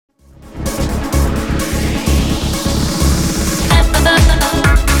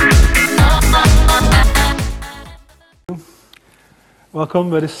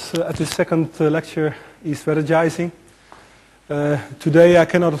Welcome at this second lecture, E-strategizing. Today I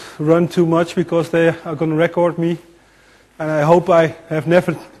cannot run too much because they are going to record me, and I hope I have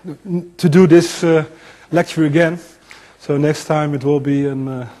never to do this lecture again. So next time it will be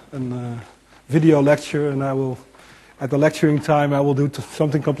a video lecture, and I will, at the lecturing time, I will do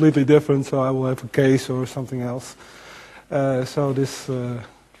something completely different. So I will have a case or something else.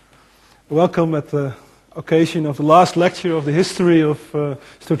 Welcome at the occasion of the last lecture of the history of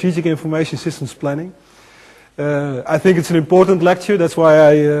strategic information systems planning. I think it's an important lecture, that's why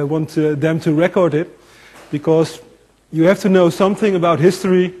I want them to record it, because you have to know something about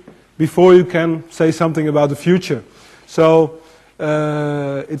history before you can say something about the future. So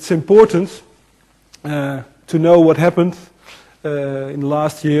it's important to know what happened in the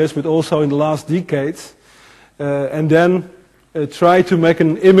last years, but also in the last decades, and then try to make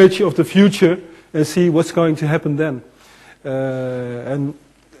an image of the future and see what's going to happen then. And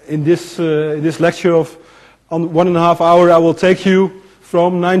in this lecture of 1.5 hours, I will take you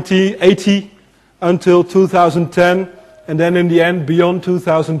from 1980 until 2010, and then in the end beyond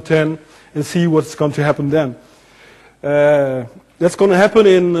 2010, and see what's going to happen then. That's going to happen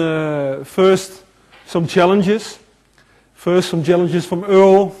in first some challenges. First some challenges from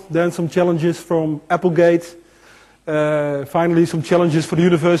Earl, then some challenges from Applegate. Finally, some challenges for the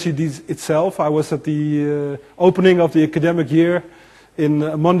university itself. I was at the opening of the academic year in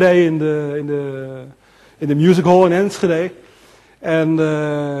Monday in the music hall in Enschede, and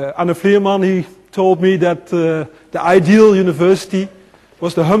Anne Vleerman, he told me that the ideal university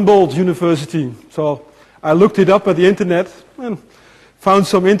was the Humboldt University. So I looked it up at the internet and found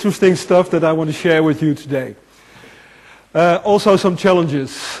some interesting stuff that I want to share with you today. Also some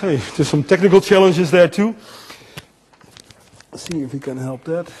challenges. Hey, there's some technical challenges there too. Let's see if we can help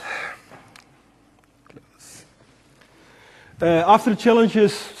that. After the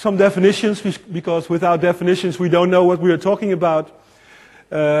challenges, some definitions, because without definitions we don't know what we are talking about.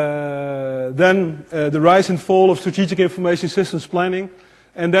 Then the rise and fall of strategic information systems planning,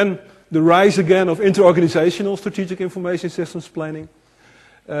 and then the rise again of inter-organizational strategic information systems planning.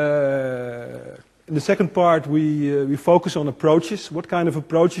 In the second part we focus on approaches. What kind of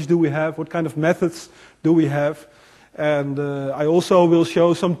approaches do we have? What kind of methods do we have? And I also will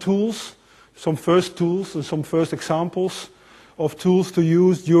show some tools, some first tools and some first examples of tools to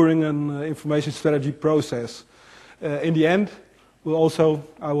use during an information strategy process. In the end, I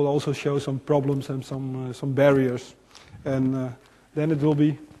will also show some problems and some barriers. And then it will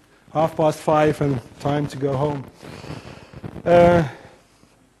be 5:30 and time to go home.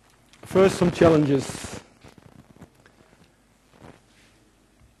 First, some challenges.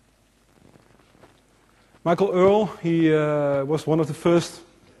 Michael Earl, he was one of the first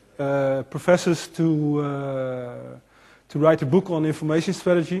professors to write a book on information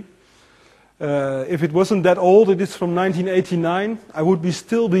strategy. If it wasn't that old, it is from 1989, I would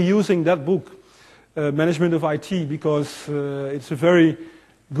still be using that book, Management of IT, because it's a very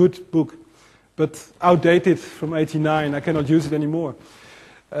good book, but outdated from '89. I cannot use it anymore.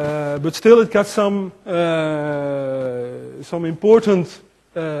 But still, it got some important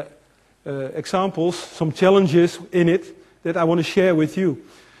examples, some challenges in it that I want to share with you,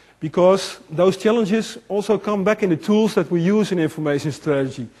 because those challenges also come back in the tools that we use in information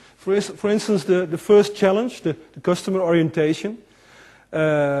strategy. For instance, the first challenge, the customer orientation,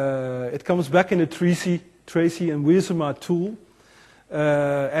 it comes back in the Tracy and Wiersema tool,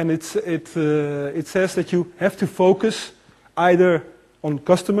 and it says that you have to focus either on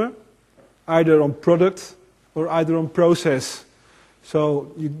customer, either on product, or either on process.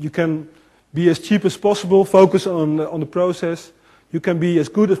 So you can be as cheap as possible, focus on the process. You can be as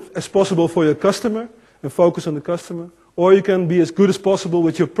good as possible for your customer and focus on the customer. Or you can be as good as possible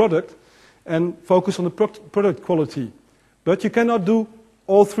with your product and focus on the product quality. But you cannot do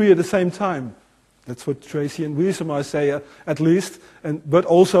all three at the same time. That's what Tracy and Wiersema say, at least, but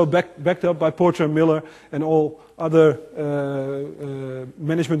also backed up by Porter and Miller and all other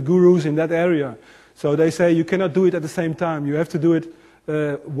management gurus in that area. So they say you cannot do it at the same time. You have to do it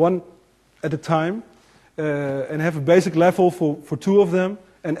one at a time and have a basic level for two of them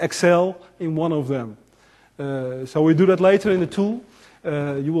and excel in one of them. So we do that later in the tool.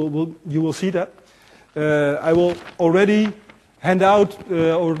 You will see that. I will already hand out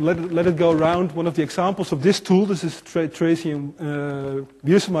or let it go around one of the examples of this tool. This is Tracy and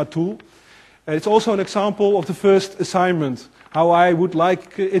Wiersema tool. It's also an example of the first assignment, how I would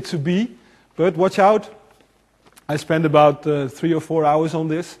like it to be. But watch out, I spent about 3 or 4 hours on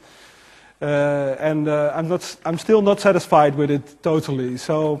this, and I'm still not satisfied with it totally.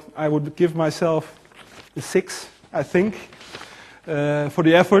 So I would give myself a 6, I think. for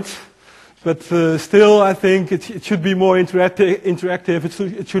the effort. But still, I think it should be more interactive.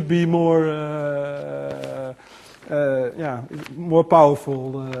 It should be more, more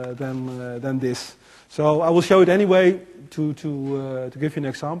powerful than this. So I will show it anyway to give you an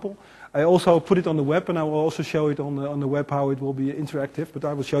example. I also put it on the web, and I will also show it on the web how it will be interactive. But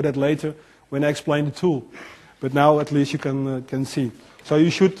I will show that later when I explain the tool. But now at least you can see. So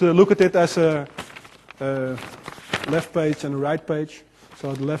you should look at it as a left page and a right page.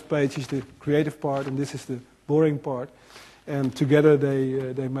 So the left page is the creative part, and this is the boring part, and together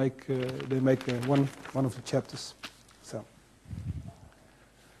they make one of the chapters. So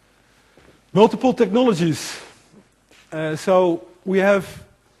multiple technologies. So we have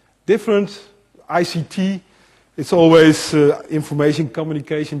different ICT. It's always information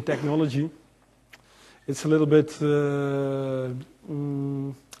communication technology. It's a little bit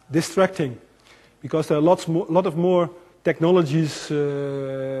distracting because there are lot of more technologies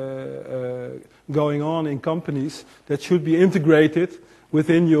going on in companies that should be integrated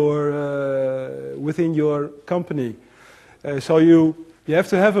within your company. So you have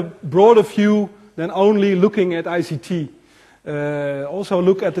to have a broader view than only looking at ICT. Also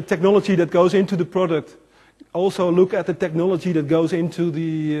look at the technology that goes into the product. Also look at the technology that goes into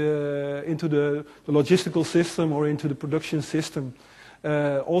the logistical system or into the production system.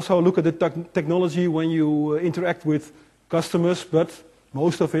 Also look at the technology when you interact with customers, but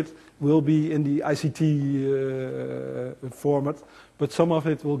most of it will be in the ICT format. But some of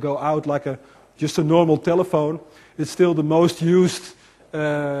it will go out like just a normal telephone. It's still the most used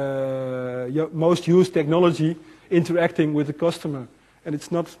technology interacting with the customer. And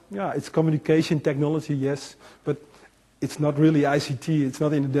it's not, it's communication technology, yes, but it's not really ICT. It's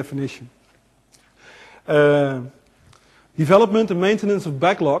not in the definition. Development and maintenance of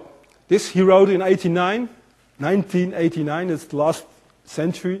backlog. This he wrote in 1989, it's the last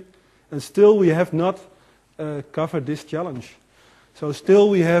century, and still we have not covered this challenge. So still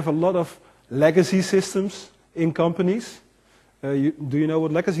we have a lot of legacy systems in companies. Do you know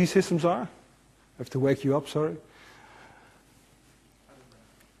what legacy systems are? I have to wake you up, sorry.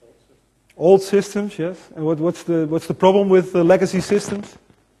 Old systems, yes. And what's the problem with legacy systems?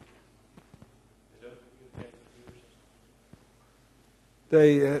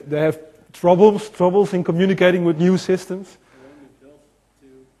 They have troubles in communicating with new systems. They're only built to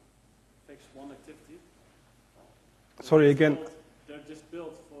fix one activity. Sorry, again. They're just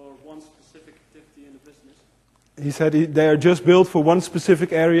built for one specific activity in the business. He said they are just built for one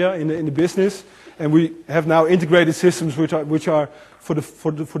specific area in the business, and we have now integrated systems which are for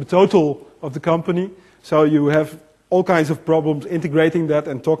the total of the company. So you have all kinds of problems integrating that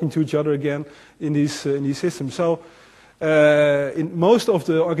and talking to each other again in these systems. So in most of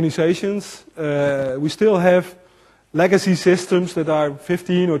the organizations, we still have legacy systems that are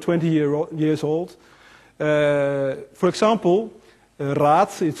 15 or 20 years old. For example,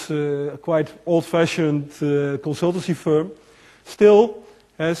 Raad, it's a quite old-fashioned consultancy firm, still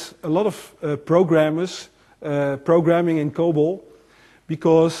has a lot of programmers programming in COBOL,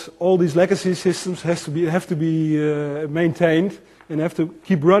 because all these legacy systems have to be maintained and have to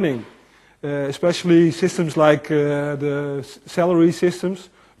keep running. Especially systems like the salary systems.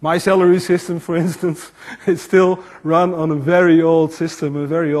 My salary system, for instance, is still run on a very old system, a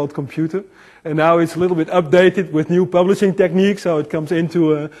very old computer. And now it's a little bit updated with new publishing techniques, so it comes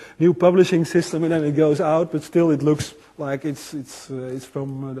into a new publishing system and then it goes out, but still it looks like it's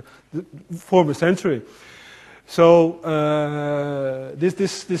from the former century. So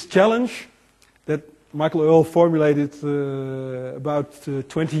this challenge that Michael Earl formulated about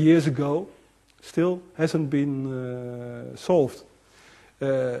 20 years ago still hasn't been solved.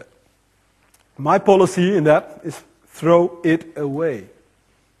 My policy in that is throw it away.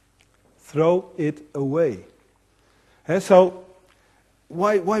 Throw it away. So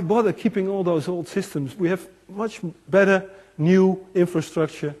why bother keeping all those old systems? We have much better new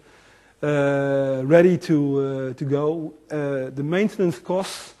infrastructure ready to go. The maintenance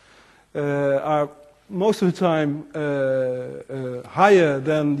costs are most of the time higher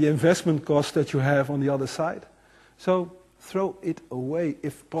than the investment cost that you have on the other side. So throw it away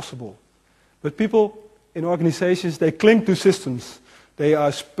if possible. But people in organizations, they cling to systems. They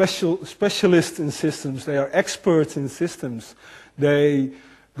are specialists in systems. They are experts in systems. They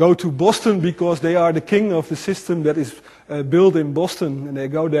go to Boston because they are the king of the system that is built in Boston, and they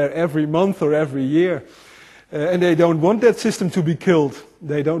go there every month or every year. And they don't want that system to be killed.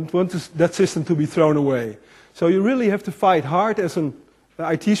 They don't want that system to be thrown away. So you really have to fight hard as an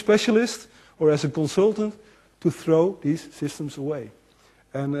IT specialist or as a consultant to throw these systems away.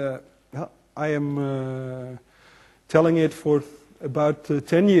 And I am telling it for about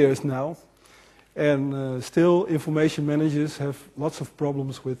 10 years now, and still information managers have lots of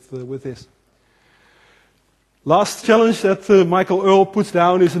problems with this. Last challenge that Michael Earl puts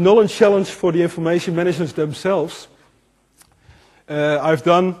down is a knowledge challenge for the information managers themselves. I've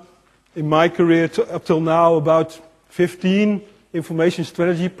done in my career up till now about 15 information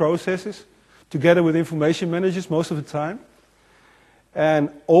strategy processes together with information managers most of the time. And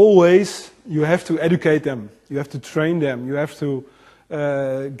always you have to educate them, you have to train them, you have to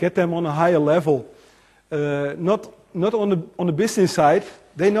get them on a higher level. Not on the business side,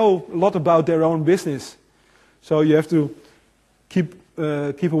 they know a lot about their own business. So you have to keep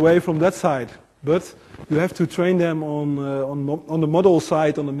away from that side. But you have to train them on the model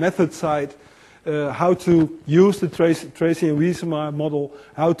side, on the method side, how to use the Tracy and Wiesema model,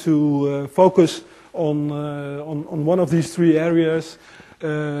 how to focus on one of these three areas,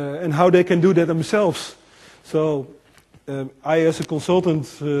 and how they can do that themselves. So I, as a consultant,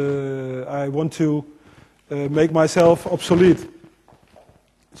 I want to make myself obsolete.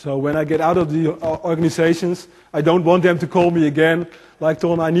 So when I get out of the organizations, I don't want them to call me again, like,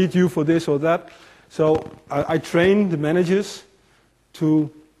 Ton, I need you for this or that. So I train the managers to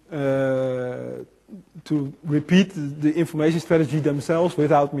repeat the information strategy themselves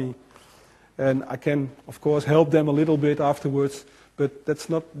without me. And I can, of course, help them a little bit afterwards, but that's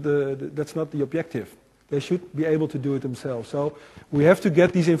not the objective. They should be able to do it themselves. So we have to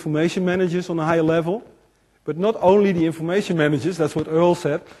get these information managers on a higher level, but not only the information managers, that's what Earl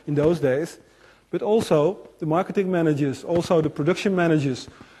said in those days, but also the marketing managers, also the production managers,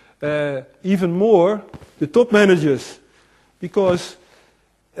 even more the top managers, because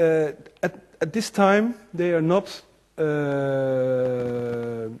at this time they are not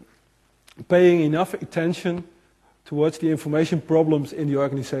paying enough attention towards the information problems in the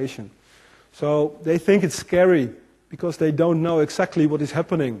organization. So they think it's scary because they don't know exactly what is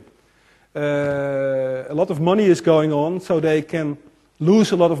happening. A lot of money is going on, so they can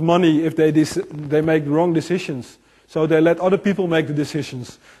lose a lot of money if they make wrong decisions. So they let other people make the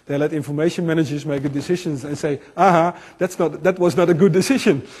decisions. They let information managers make the decisions and say, aha, that was not a good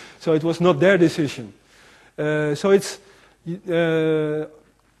decision. So it was not their decision. So it's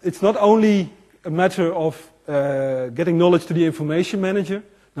not only a matter of getting knowledge to the information manager.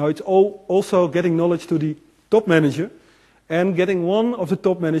 Now it's also getting knowledge to the top manager and getting one of the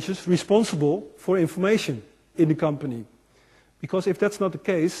top managers responsible for information in the company. Because if that's not the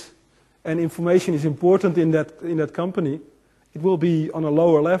case, and information is important in that company, it will be on a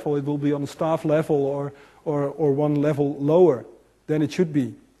lower level, it will be on a staff level or one level lower than it should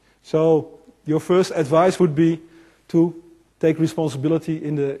be. So your first advice would be to take responsibility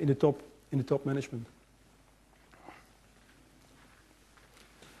in the top management.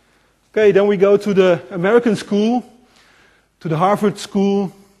 Okay, then we go to the American school, to the Harvard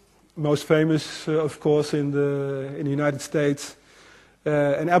school, most famous, of course, in the United States.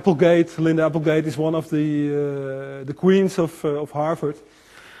 And Applegate, Linda Applegate, is one of the queens of Harvard.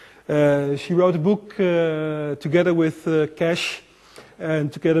 She wrote a book together with Cash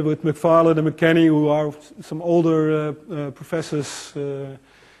and together with McFarland and McKenney, who are some older professors.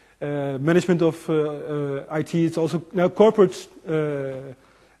 Management of IT. It's also now corporate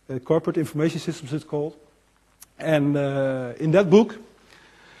information systems, it's called. And in that book,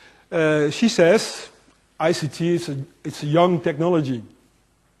 she says ICT it's a young technology,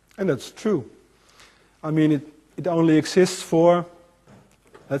 and that's true. I mean, it only exists for,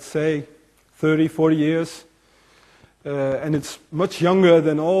 let's say, 30, 40 years, and it's much younger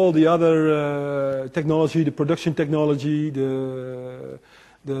than all the other technology, the production technology, the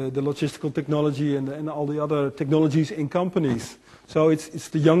logistical technology, and all the other technologies in companies. So it's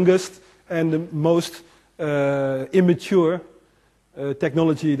the youngest and the most immature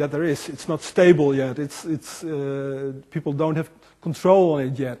technology that there is. It's not stable yet. People don't have control on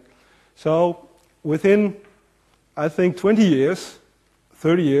it yet. So within, I think, 20 years,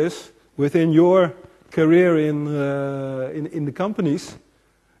 30 years, within your career in the companies,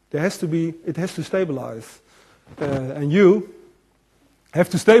 it has to stabilize, and you have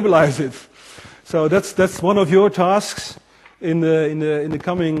to stabilize it. So that's one of your tasks in the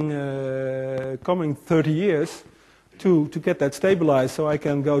coming 30 years. To get that stabilized, so I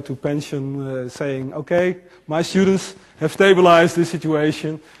can go to pension saying, okay, my students have stabilized this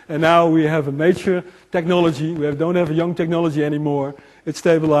situation, and now we have a mature technology. We don't have a young technology anymore. It's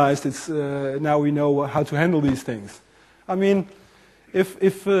stabilized. Now we know how to handle these things. I mean,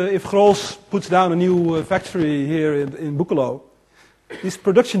 if Grols puts down a new factory here in Boekelo, these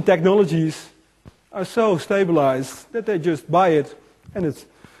production technologies are so stabilized that they just buy it, and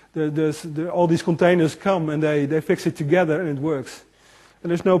all these containers come and they fix it together and it works. And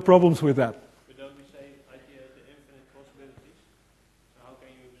there's no problems with that. But don't we say IT has the infinite possibilities? So how can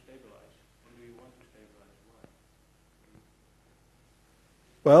you stabilize? And do you want to stabilize?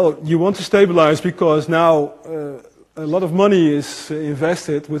 Why? Well, you want to stabilize because now a lot of money is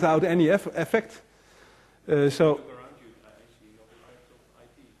invested without any effect. So. Look around you, I see no effect of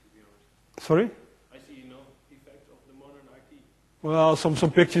IT, to be honest. Sorry? I see no effect of the modern IT. Well,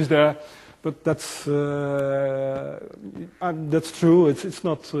 some pictures there, but that's true. It's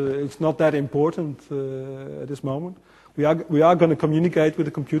not that important at this moment. We are going to communicate with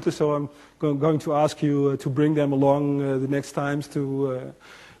the computer, so I'm going to ask you to bring them along the next times to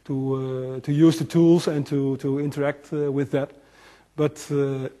use the tools and to interact with that. But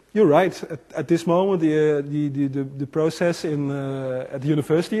you're right. At this moment, the process at the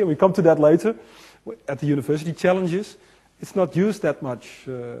university, and we come to that later, at the university challenges, it's not used that much.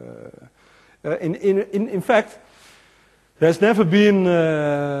 In fact, there's never been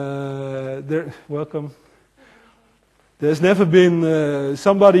welcome. There's never been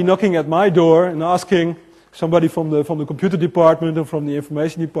somebody knocking at my door and asking somebody from the computer department or from the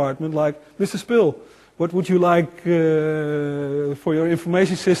information department, like, Mr. Spill, what would you like for your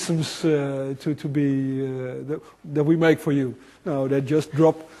information systems to be that we make for you? No, they just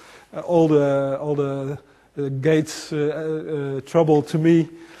drop all the gates trouble to me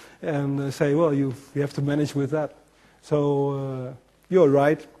and say, well, you have to manage with that. So you're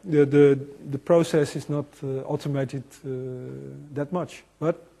right. The process is not automated that much,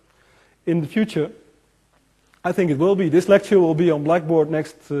 but in the future, I think it will be. This lecture will be on Blackboard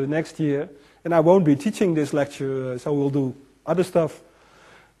next year. And I won't be teaching this lecture, so we'll do other stuff.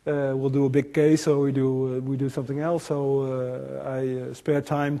 We'll do a big case, or we do something else. So I spare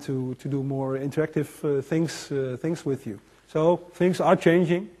time to do more interactive things with you. So things are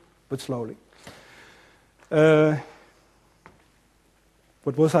changing, but slowly. What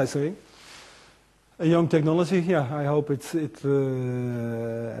was I saying? A young technology. Yeah, I hope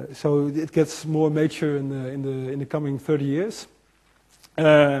so it gets more mature in the coming 30 years.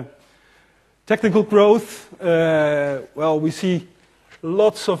 Technical growth, well, we see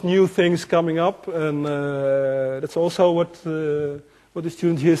lots of new things coming up, and that's also what the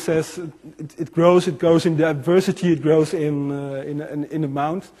student here says. It grows in diversity, it grows in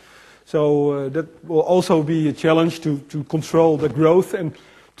amount. So that will also be a challenge to control the growth and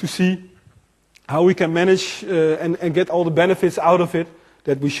to see how we can manage and get all the benefits out of it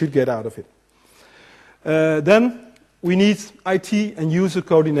that we should get out of it. Then we need IT and user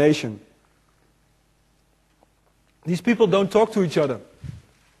coordination. These people don't talk to each other,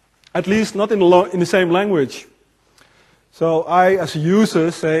 at least not in the same language. So I, as a user,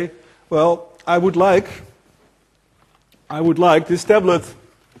 say, well, I would like this tablet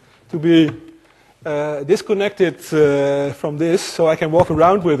to be disconnected from this, so I can walk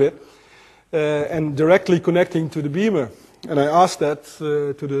around with it and directly connecting to the beamer. And I asked that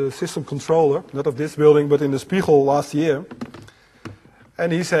to the system controller, not of this building, but in the Spiegel last year.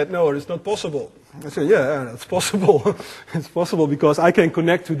 And he said, no, it's not possible. I said, yeah, it's possible. It's possible because I can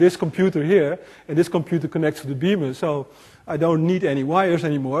connect to this computer here, and this computer connects to the beamer, so I don't need any wires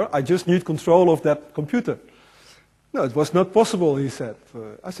anymore. I just need control of that computer. No, it was not possible, he said.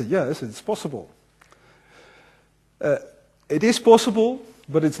 I said, yes, it's possible. It is possible,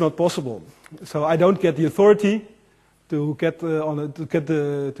 but it's not possible. So I don't get the authority to get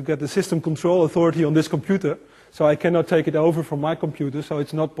the system control authority on this computer. So I cannot take it over from my computer, so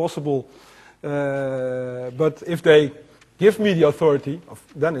it's not possible. But if they give me the authority,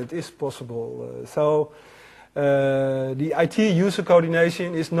 then it is possible. So the IT user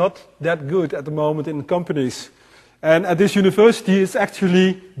coordination is not that good at the moment in companies. And at this university, it's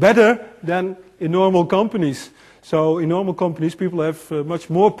actually better than in normal companies. So in normal companies, people have much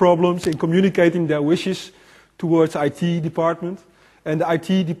more problems in communicating their wishes towards IT department. And the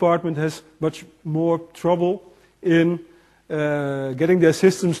IT department has much more trouble in getting their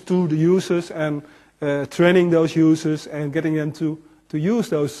systems to the users and training those users and getting them to use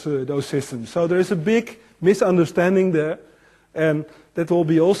those systems. So there is a big misunderstanding there, and that will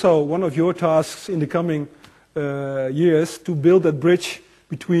be also one of your tasks in the coming years, to build that bridge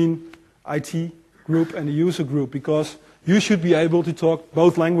between IT group and the user group, because you should be able to talk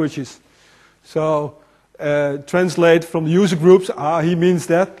both languages. So translate from the user groups, he means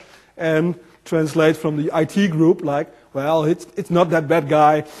that, and translate from the IT group, like, well, it's not that bad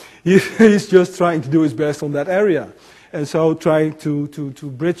guy, he's just trying to do his best on that area. And so try to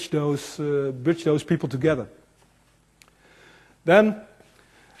bridge those people together. Then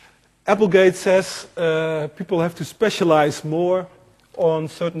Applegate says people have to specialize more on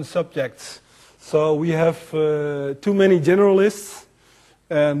certain subjects. So we have too many generalists,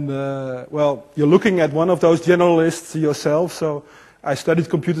 and well, you're looking at one of those generalists yourself. So I studied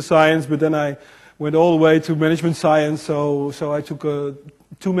computer science, but then I went all the way to management science. So I took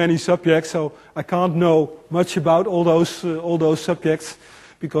too many subjects. So I can't know much about all those subjects,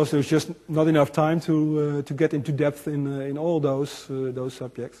 because there's just not enough time to get into depth in all those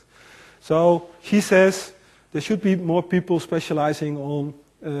subjects. So he says there should be more people specializing on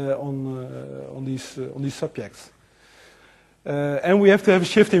these subjects, and we have to have a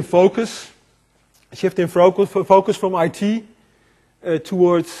shift in focus from IT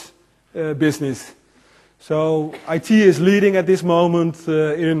towards business. So IT is leading at this moment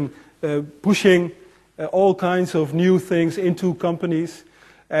in pushing all kinds of new things into companies,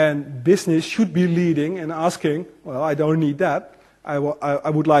 and business should be leading and asking, well, I don't need that, I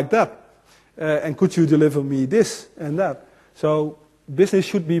would like that, and could you deliver me this and that? So business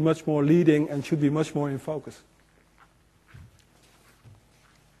should be much more leading and should be much more in focus.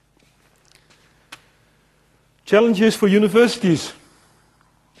 Challenges for universities.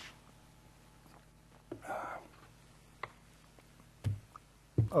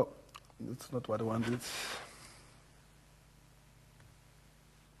 Oh, that's not what I wanted.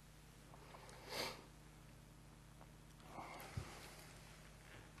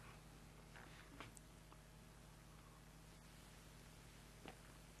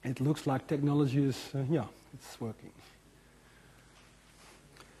 It looks like technology is, yeah, it's working.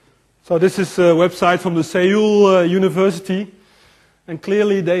 So this is a website from the Seoul University, and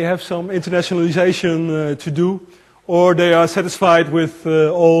clearly they have some internationalization to do, or they are satisfied with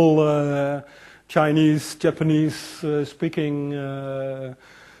all Chinese, Japanese speaking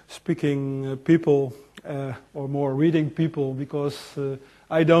people, or more reading people, because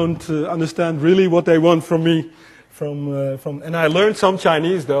I don't understand really what they want from me. And I learned some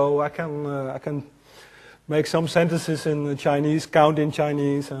Chinese, though. I can make some sentences in Chinese, count in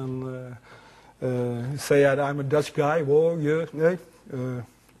Chinese, and say that I'm a Dutch guy. Wo ye nee,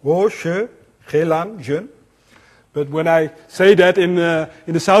 wo she gelan jun. But when I say that in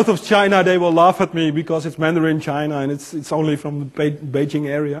the south of China, they will laugh at me because it's Mandarin China and it's only from the Beijing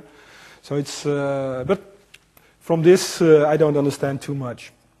area. So it's but from this I don't understand too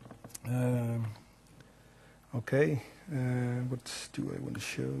much. Okay, what do I want to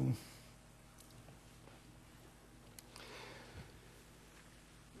show?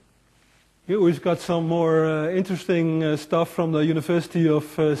 Here we've got some more interesting stuff from the University of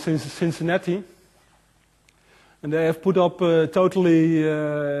Cincinnati. And they have put up a totally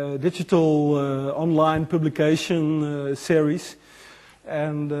digital online publication series,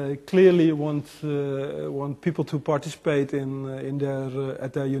 and clearly want people to participate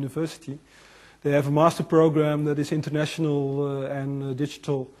at their university. They have a master program that is international and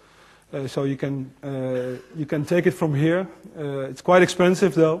digital, so you can take it from here. It's quite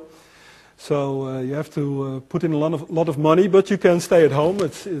expensive though, so you have to put in a lot of money, but you can stay at home.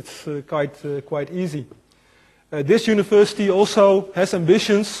 It's quite easy. This university also has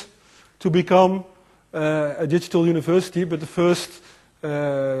ambitions to become a digital university, but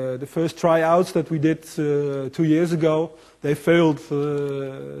the first tryouts that we did 2 years ago, they failed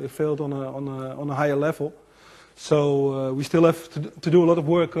on a higher level. So we still have to do a lot of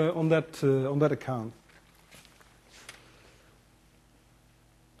work on that account.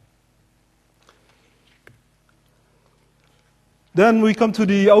 Then we come to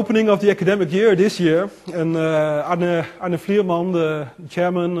the opening of the academic year this year, and Arne Vlierman, the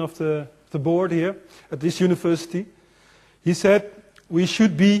chairman of the board here at this university, he said we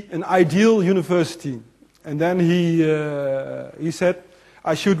should be an ideal university. And then he said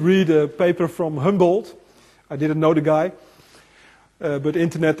I should read a paper from Humboldt. I didn't know the guy, but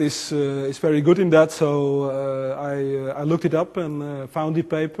internet is very good in that, so I looked it up and found the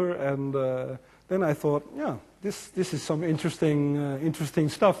paper, and then I thought, yeah, this is some interesting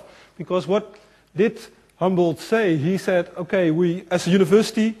stuff. Because what did Humboldt say? He said, okay, we as a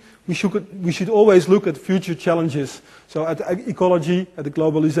university we should always look at future challenges. So at ecology, at the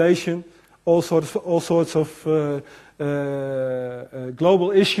globalization, all sorts of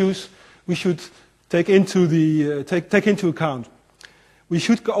global issues we should take into account. We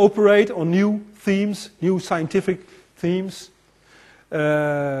should cooperate on new themes, new scientific themes,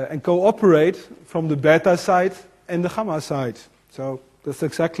 and cooperate from the beta side and the gamma side. So that's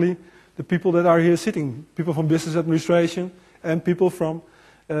exactly the people that are here sitting, people from business administration and people from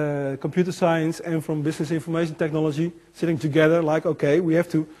computer science and from business information technology sitting together like, okay, we have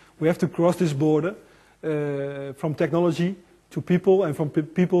to cross this border from technology to people and from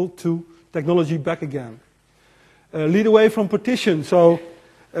people to technology back again. lead away from partition. So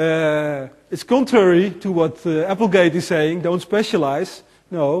it's contrary to what Applegate is saying, don't specialize.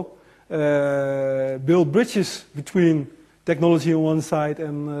 No, build bridges between technology on one side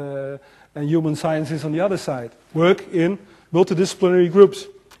and human sciences on the other side. Work in multidisciplinary groups.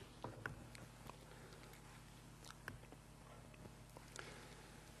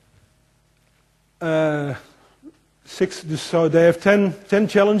 So they have 10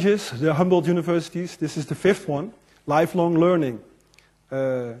 challenges, the Humboldt universities. This is the 5th one, lifelong learning.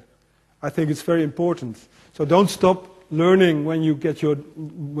 I think it's very important. So don't stop learning when you get your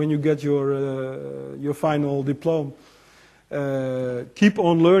final diploma. Keep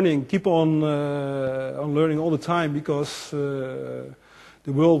on learning, keep on learning all the time, because the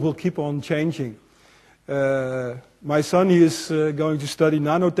world will keep on changing. My son, he is going to study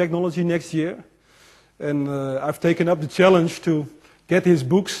nanotechnology next year. And I've taken up the challenge to get his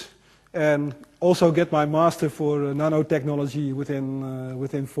books and also get my master for nanotechnology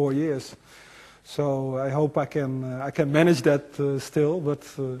within 4 years. So I hope I can manage that still, but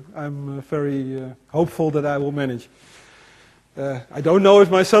I'm very hopeful that I will manage. I don't know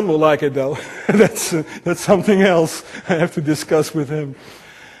if my son will like it though. That's something else I have to discuss with him.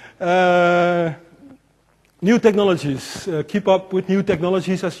 New technologies. Keep up with new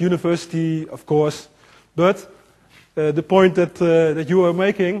technologies as university, of course. But the point that you are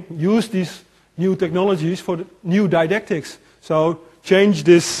making, use these new technologies for the new didactics. So change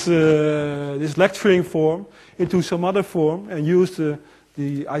this lecturing form into some other form and use the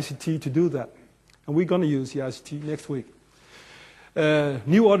ICT to do that. And we're going to use the ICT next week.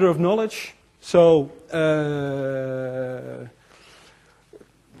 New order of knowledge. So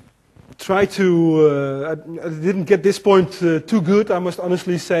try to, I didn't get this point too good, I must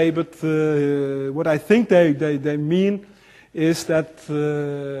honestly say, but what I think they mean is that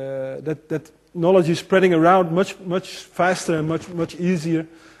that knowledge is spreading around much faster and much easier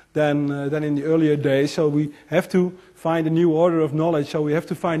than in the earlier days. So we have to find a new order of knowledge. So we have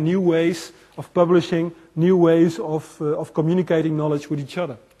to find new ways of publishing, new ways of communicating knowledge with each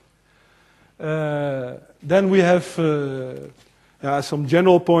other. Then we have some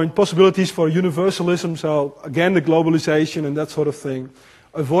general point, possibilities for universalism. So again, the globalization and that sort of thing.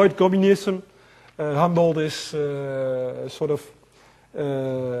 Avoid communism. Humboldt is sort of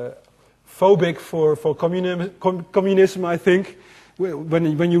phobic for communism, I think.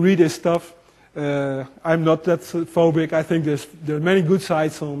 When you read his stuff, I'm not that phobic. I think there are many good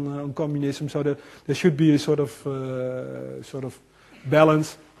sides on communism, so there should be a sort of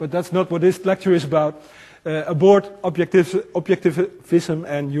balance. But that's not what this lecture is about. Abort objectivism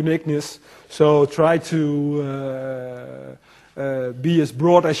and uniqueness. So try to be as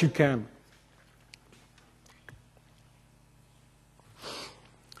broad as you can.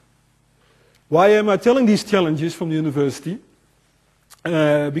 Why am I telling these challenges from the university?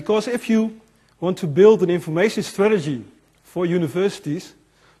 Because if you want to build an information strategy for universities,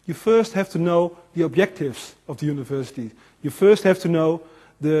 you first have to know the objectives of the university. You first have to know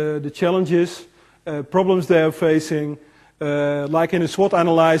the challenges, problems they are facing, like in a SWOT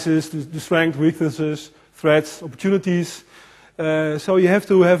analysis, the strengths, weaknesses, threats, opportunities. So you have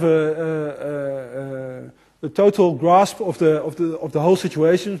to have a total grasp of the whole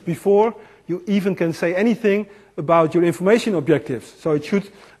situation before you even can say anything about your information objectives. So it should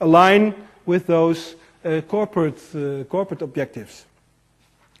align with those corporate objectives.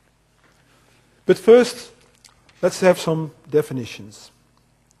 But first, let's have some definitions.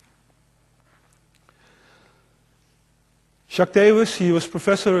 Jacques Thewes, he was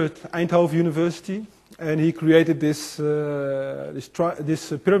professor at Eindhoven University, and he created this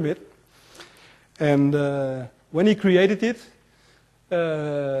pyramid. And when he created it,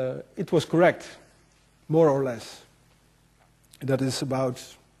 it was correct, more or less. That is about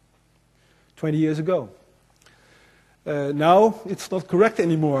 20 years ago. Now it's not correct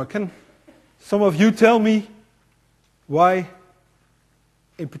anymore. Can some of you tell me why,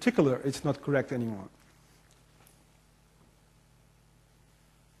 in particular, it's not correct anymore?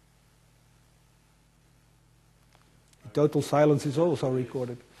 Total silence is also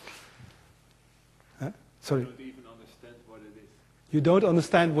recorded. Huh? Sorry. I don't even understand what it is. You don't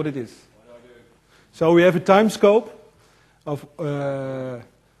understand what it is. What are the... So we have a time scope of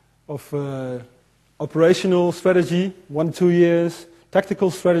operational strategy, 1 to 2 years,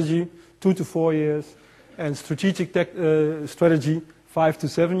 tactical strategy, 2 to 4 years, and strategic strategy, 5 to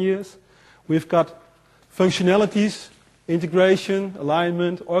 7 years. We've got functionalities, integration,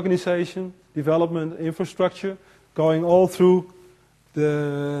 alignment, organization, development, infrastructure, going all through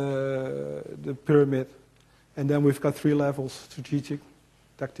the pyramid. And then we've got 3 levels: strategic,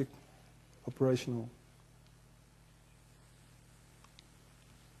 tactic, operational.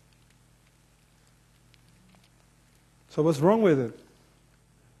 So what's wrong with it?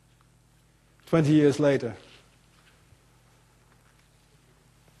 20 years later.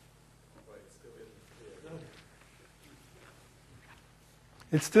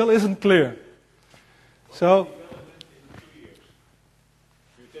 It still isn't clear. So, development in 2 years.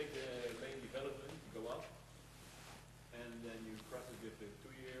 You take the main development, you go up, and then you cross it with the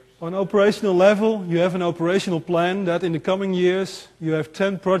 2 years. on operational level, you have an operational plan that in the coming years you have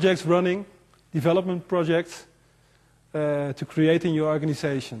 10 projects running, development projects, to create in your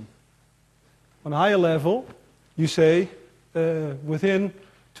organization. On a higher level, you say within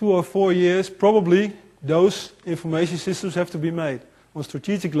 2 or 4 years, probably those information systems have to be made. On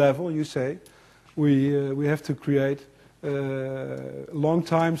strategic level, you say we have to create a long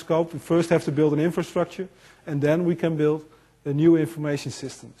time scope. We first have to build an infrastructure, and then we can build new information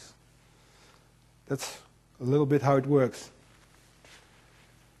systems. That's a little bit how it works.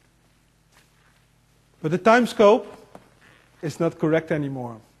 But the time scope is not correct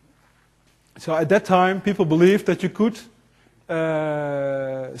anymore. So at that time, people believed that you could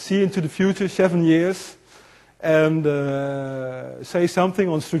see into the future 7 years and say something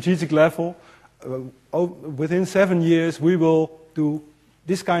on strategic level. Within 7 years, we will do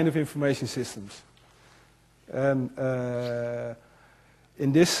this kind of information systems. And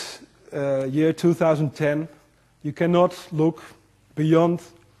in this year 2010, you cannot look beyond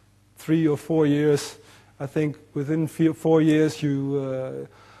 3 or 4 years. I think within 4 years,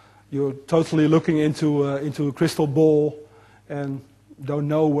 you're totally looking into a crystal ball and don't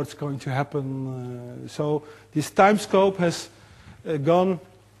know what's going to happen. So this time scope has gone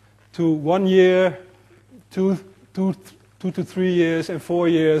to 1 year, two to 3 years, and 4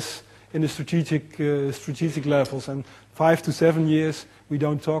 years in the strategic levels, and 5 to 7 years we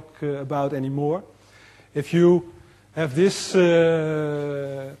don't talk about anymore. If you have this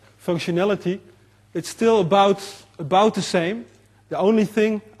functionality, it's still about the same. The only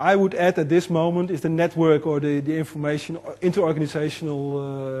thing I would add at this moment is the network or the information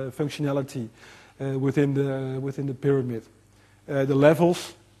inter-organizational functionality within the pyramid. The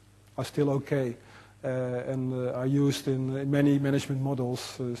levels are still okay and are used in many management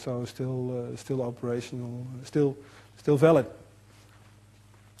models, so still operational, still valid.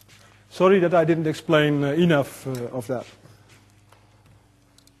 Sorry that I didn't explain enough of that.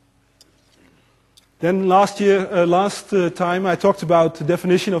 Then last time I talked about the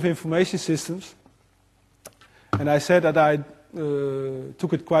definition of information systems, and I said that I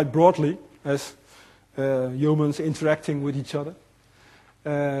took it quite broadly as humans interacting with each other.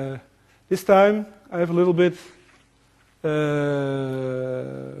 This time I have a little bit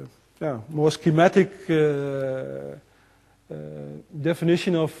more schematic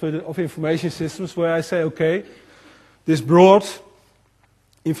definition of information systems, where I say, okay, this broad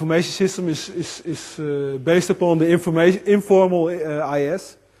information system is based upon the informal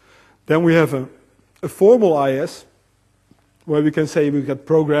IS. Then we have a formal IS, where we can say we've got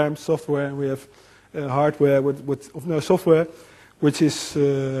programs, software, and we have hardware software, which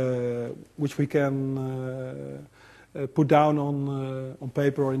we can put down on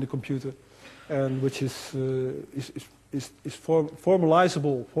paper or in the computer, and which is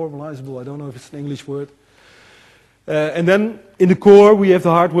formalizable. Formalizable. I don't know if it's an English word. And then in the core we have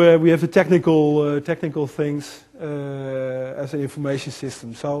the hardware, we have the technical things as an information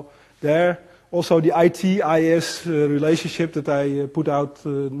system. So there also the IT-IS relationship that I put out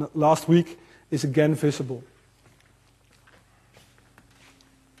last week is again visible.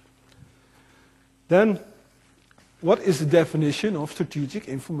 Then what is the definition of strategic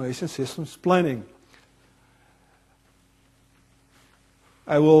information systems planning?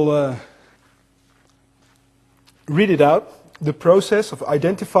 I will read it out. The process of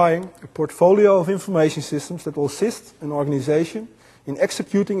identifying a portfolio of information systems that will assist an organization in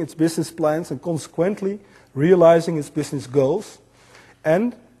executing its business plans and consequently realizing its business goals,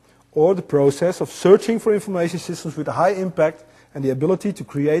 and or the process of searching for information systems with a high impact and the ability to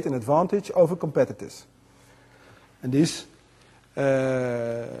create an advantage over competitors. And this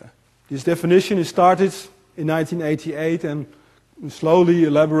definition is started in 1988 and slowly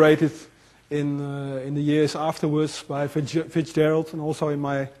elaborated in the years afterwards by Fitzgerald and also in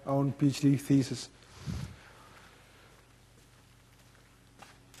my own PhD thesis.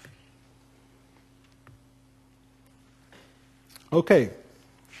 Okay,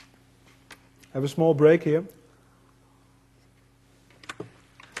 I have a small break here.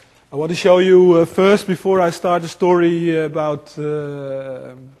 I want to show you first, before I start the story about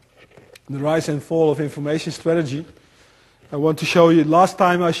the rise and fall of information strategy, I want to show you, last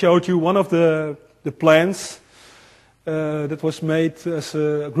time I showed you one of the plans that was made as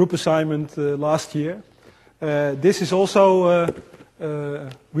a group assignment last year. This is also a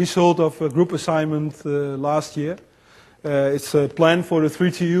result of a group assignment last year. It's a plan for the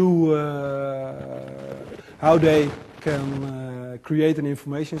 3TU, how they can create an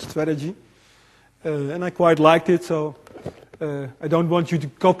information strategy. And I quite liked it, so I don't want you to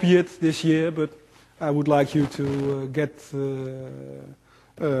copy it this year, but I would like you to get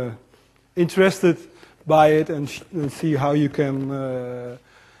interested by it and see how you can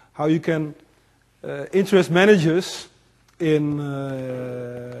interest managers in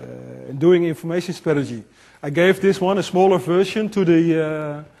doing information strategy. I gave this one a smaller version to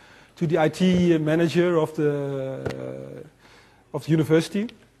the IT manager of the university,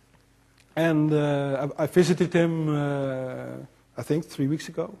 and I visited him I think 3 weeks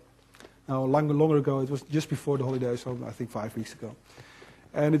ago. No, longer ago. It was just before the holidays, so I think 5 weeks ago.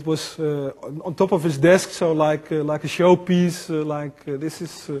 And it was on top of his desk, so like a showpiece,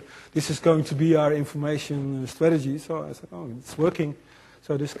 this is going to be our information strategy. So I said, oh, it's working.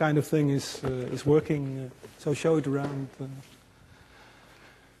 So this kind of thing is working. So show it around.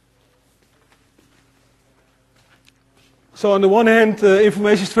 So on the one hand,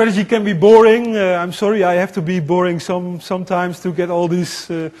 information strategy can be boring. I'm sorry, I have to be boring sometimes to get all this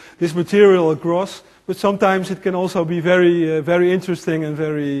material across. But sometimes it can also be very interesting and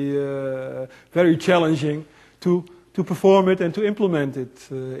very challenging to perform it and to implement it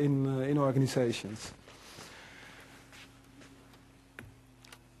in organizations.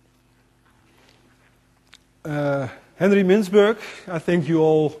 Henry Mintzberg, I think you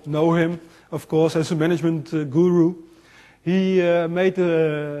all know him, of course, as a management guru. He made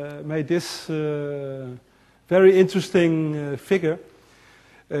this very interesting figure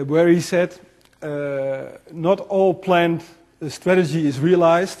where he said, not all planned strategy is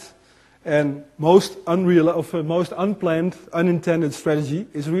realized, and most unplanned, unintended strategy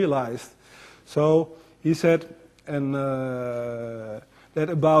is realized. So he said, that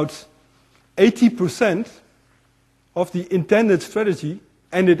about 80% of the intended strategy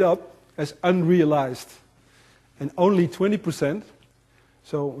ended up as unrealized, and only 20%,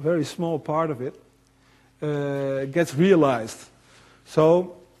 so a very small part of it, gets realized.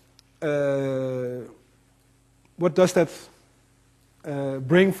 So what does that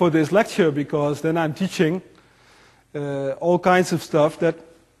bring for this lecture? Because then I'm teaching all kinds of stuff that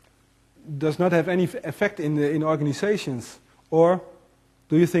does not have any effect in organizations. Or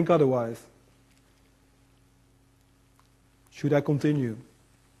do you think otherwise? Should I continue?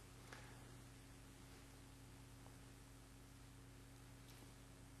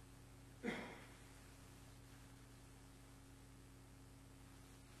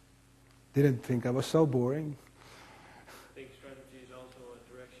 Didn't think I was so boring. I think strategy is also a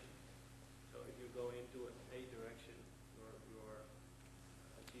direction. So if you go into a direction, you're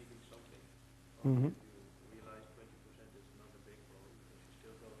achieving something. Mm-hmm. If you realize 20% is not a big problem because you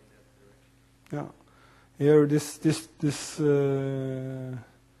still go in that direction. Yeah. Here, this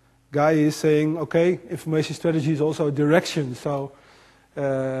guy is saying, okay, information strategy is also a direction. So,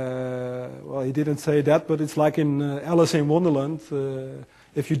 well, he didn't say that, but it's like in Alice in Wonderland.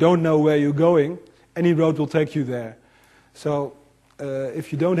 If you don't know where you're going, any road will take you there. So,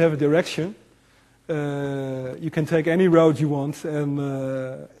 if you don't have a direction, you can take any road you want, and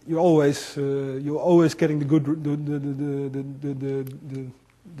you're always getting the good,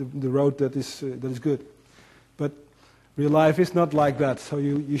 the road that is good. But real life is not like that. So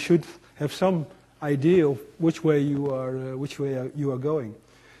you should have some idea of which way you are going.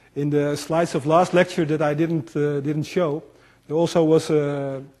 In the slides of last lecture that I didn't show, there also was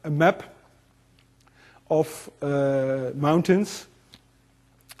a map of mountains,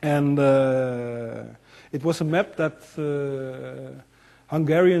 and it was a map that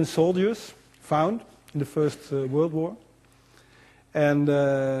Hungarian soldiers found in the First World War. And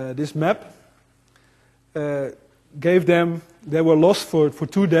this map gave them, they were lost for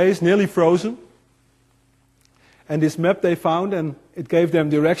 2 days, nearly frozen. And this map they found, and it gave them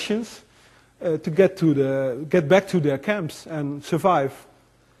directions to get back to their camps and survive.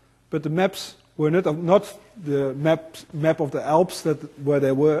 But the maps were not the map of the Alps where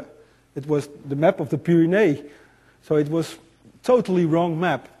they were. It was the map of the Pyrenees. So it was totally wrong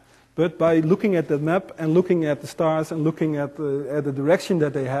map. But by looking at the map and looking at the stars and looking at the direction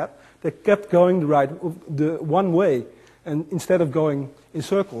that they had, they kept going the one way, and instead of going in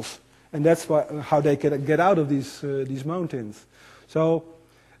circles. And that's how they can get out of these mountains. So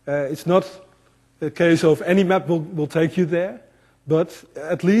it's not a case of any map will take you there, but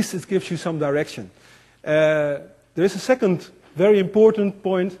at least it gives you some direction. There is a second very important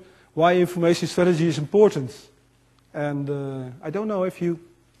point why information strategy is important. And I don't know if you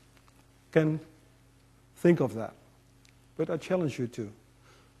can think of that. But I challenge you to.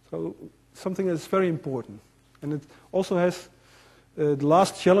 So something that's very important. And it also has, the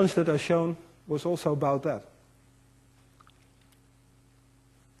last challenge that I've shown was also about that.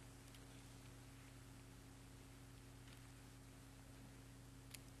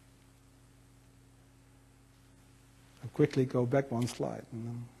 I'll quickly go back one slide. And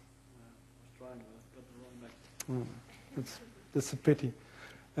then I was trying, but I got the wrong method. that's a pity.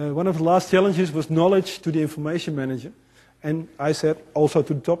 One of the last challenges was knowledge to the information manager. And I said also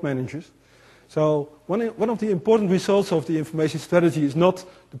to the top managers. So one of the important results of the information strategy is not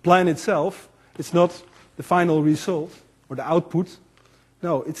the plan itself. It's not the final result or the output.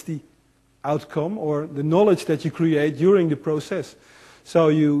 No, it's the outcome or the knowledge that you create during the process. So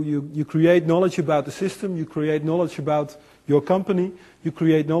you create knowledge about the system, you create knowledge about your company, you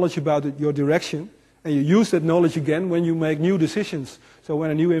create knowledge about your direction, and you use that knowledge again when you make new decisions. So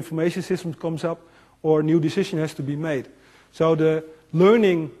when a new information system comes up or a new decision has to be made. So the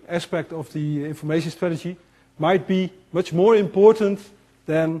learning aspect of the information strategy might be much more important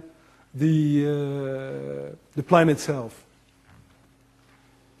than the plan itself.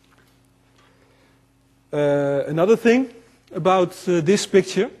 Another thing about this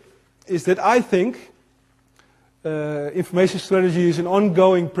picture is that I think information strategy is an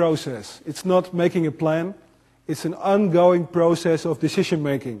ongoing process. It's not making a plan. It's an ongoing process of decision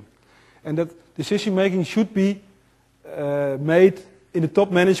making. And that decision making should be made in the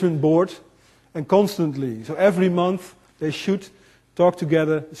top management board and constantly. So every month they should talk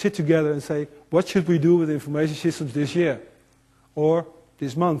together, sit together and say, what should we do with information systems this year or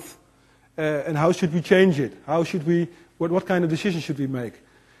this month? And how should we change it? How should we, what kind of decisions should we make?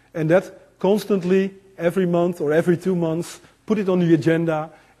 And that constantly, every month or every 2 months, put it on the agenda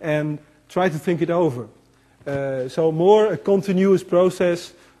and try to think it over. So more a continuous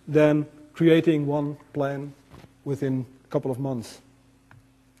process than creating one plan within a couple of months.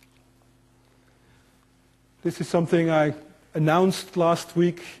 This is something I announced last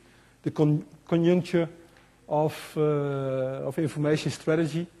week, the conjuncture of information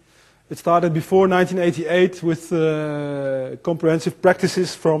strategy. It started before 1988 with comprehensive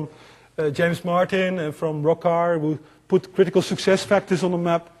practices from James Martin and from Rockar, who put critical success factors on the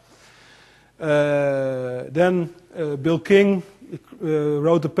map. Then Bill King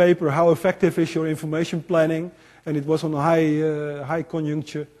wrote a paper, How Effective is Your Information Planning? And it was on a high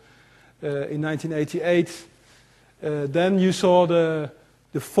conjuncture in 1988. Then you saw the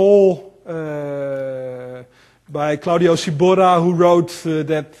fall by Claudio Ciborra, who wrote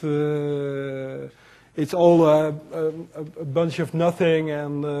that it's all a bunch of nothing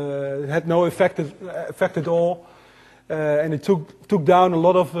and had no effect at all. And it took down a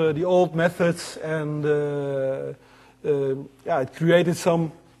lot of the old methods, and it created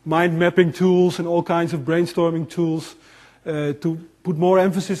some mind mapping tools and all kinds of brainstorming tools to put more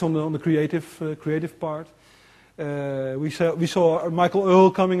emphasis on the creative part. We saw Michael Earl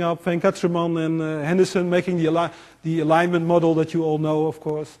coming up, Venkataraman and Henderson making the alignment model that you all know, of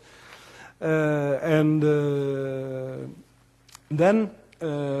course. And then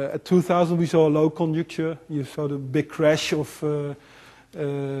at 2000 we saw a low conjuncture. You saw the big crash of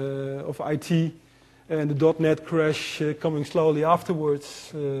IT and the .NET crash coming slowly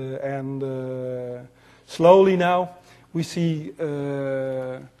afterwards. And slowly now we see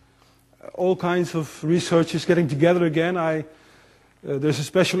all kinds of researchers getting together again. There's a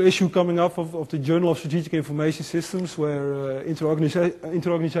special issue coming up of the Journal of Strategic Information Systems, where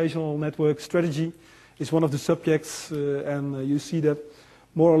interorganizational network strategy is one of the subjects, and you see that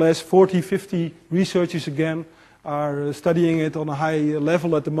more or less 40, 50 researchers again are studying it on a high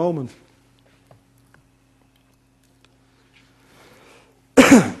level at the moment.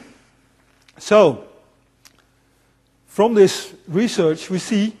 So, from this research we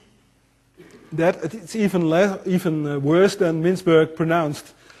see that it's even worse than Mintzberg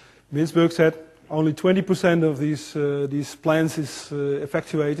pronounced. Mintzberg said only 20% of these plans is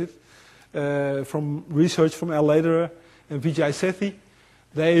effectuated. From research from Al Lederer and Vijay Sethi,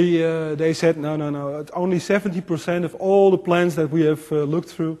 they said no, only 70% of all the plans that we have looked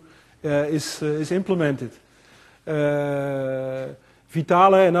through is implemented.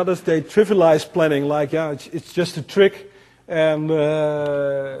 Vitale and others, they trivialize planning, like it's just a trick. And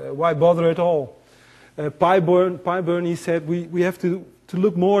why bother at all? Pyburn, he said, we have to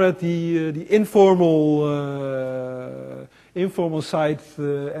look more at the informal side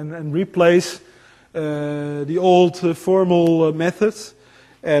and replace the old formal methods.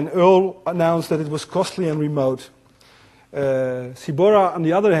 And Earl announced that it was costly and remote. Ciborra, on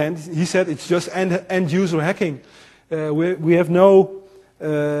the other hand, he said it's just end-user hacking. We have no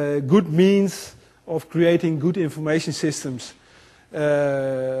good means of creating good information systems.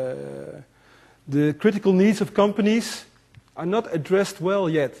 The critical needs of companies are not addressed well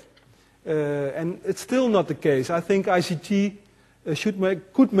yet. And it's still not the case. I think ICT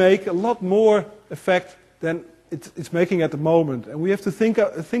could make a lot more effect than it's making at the moment. And we have to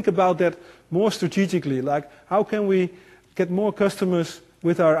think about that more strategically. Like, how can we get more customers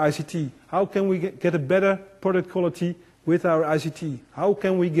with our ICT? How can we get a better product quality with our ICT? How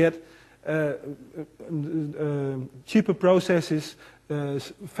can we get cheaper processes,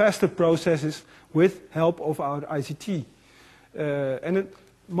 faster processes with help of our ICT?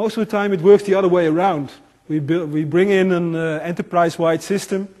 Most of the time it works the other way around. We bring in an enterprise-wide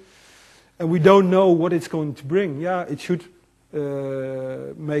system and we don't know what it's going to bring. Yeah, it should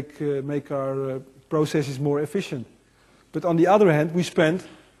make our processes more efficient. But on the other hand, we spend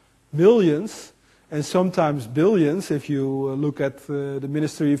millions and sometimes billions. If you look at the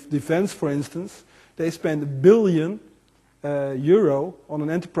Ministry of Defense, for instance, they spend €1 billion on an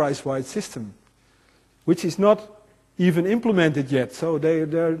enterprise-wide system, which is not even implemented yet. So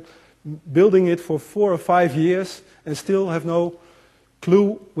they're building it for 4 or 5 years and still have no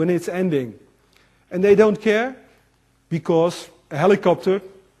clue when it's ending. And they don't care because a helicopter,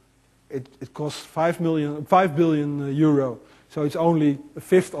 it costs 5 billion euro. So it's only a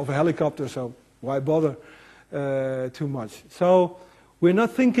fifth of a helicopter, so why bother too much? So we're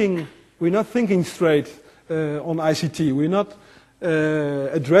not thinking straight on ICT. We're not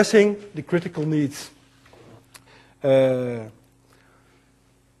addressing the critical needs.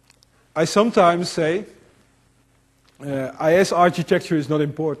 I sometimes say IS architecture is not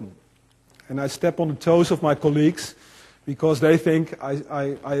important. And I step on the toes of my colleagues because they think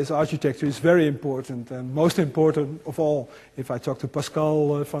IS architecture is very important and most important of all. If I talk to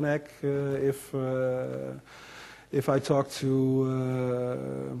Pascal van Eck, if I talk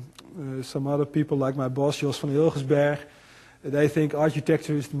to some other people like my boss, Jos van Hilgersberg, they think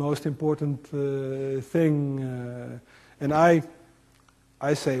architecture is the most important thing. And I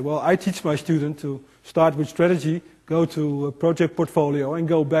say, well, I teach my student to start with strategy, go to a project portfolio, and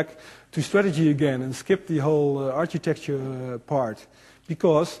go back to strategy again and skip the whole architecture part.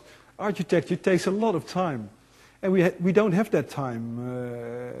 Because architecture takes a lot of time. And we don't have that time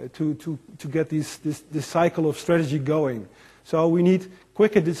to get this cycle of strategy going. So we need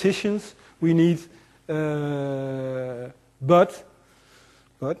quicker decisions. We need, but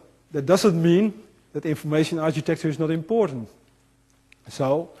that doesn't mean that information architecture is not important.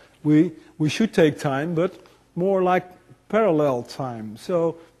 So we should take time, but more like parallel time.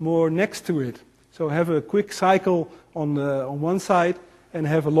 So more next to it. So have a quick cycle on one side and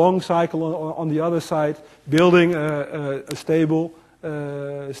have a long cycle on the other side, building a stable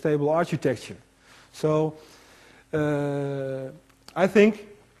architecture. So I think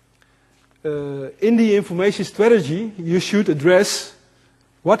in the information strategy you should address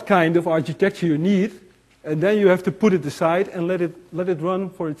what kind of architecture you need, and then you have to put it aside and let it run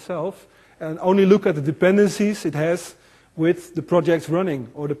for itself, and only look at the dependencies it has with the projects running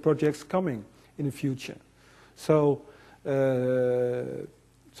or the projects coming in the future. So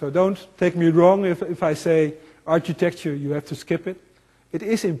don't take me wrong if I say architecture, you have to skip it. It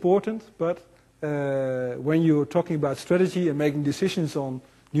is important, but when you're talking about strategy and making decisions on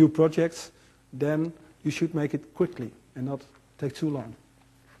new projects, then you should make it quickly and not take too long.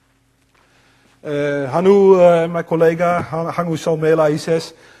 Hanu, my colleague, Hanu Salmela, he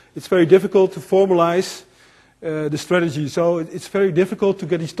says, it's very difficult to formalize the strategy. So it's very difficult to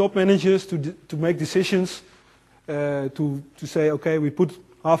get these top managers to make decisions, to say, okay, we put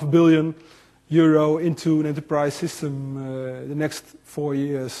 €500 million into an enterprise system the next 4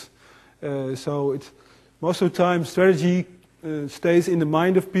 years. So most of the time strategy stays in the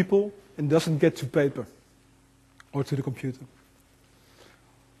mind of people and doesn't get to paper or to the computer.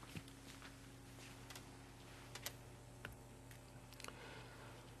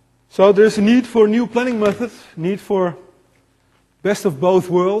 So there's a need for a new planning method, need for best of both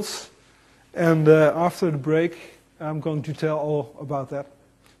worlds, and after the break I'm going to tell all about that.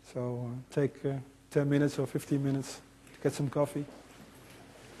 So take 10 minutes or 15 minutes, get some coffee.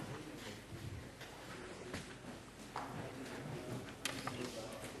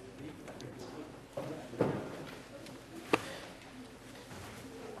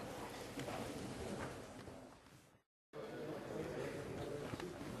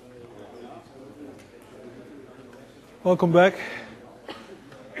 Welcome back.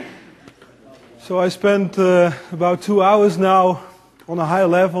 So I spent about 2 hours now on a high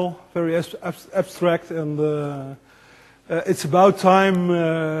level, very abstract, and it's about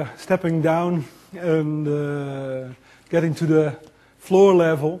time stepping down and getting to the floor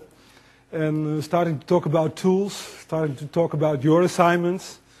level. and starting to talk about tools, starting to talk about your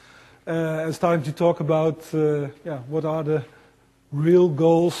assignments, and starting to talk about what are the real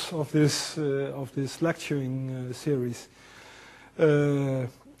goals of this lecturing series.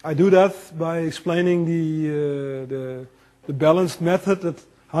 I do that by explaining the balanced method that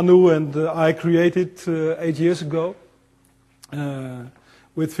Hanu and I created 8 years ago,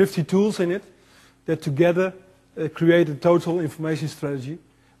 with 50 tools in it that together create a total information strategy,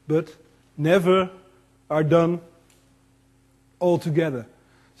 but never are done all together.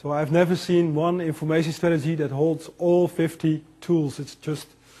 So I've never seen one information strategy that holds all 50 tools. It's just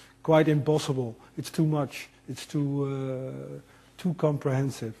quite impossible. It's too much. It's too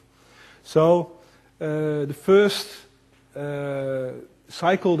comprehensive. So the first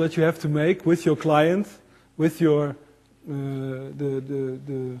cycle that you have to make with your client, with your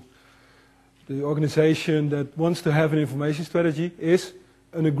the organization that wants to have an information strategy, is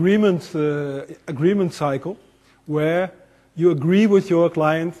an agreement cycle where you agree with your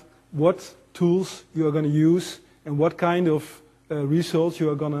client what tools you are going to use and what kind of results you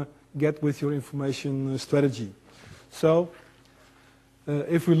are going to get with your information strategy. So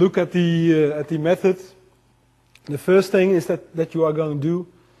if we look at the method, the first thing is that you are going to do.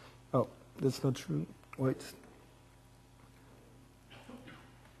 Oh, that's not true. Wait.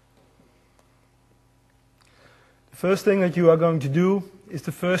 The first thing that you are going to do is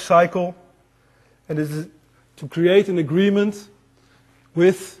the first cycle, and it is to create an agreement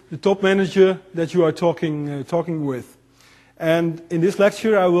with the top manager that you are talking with. And in this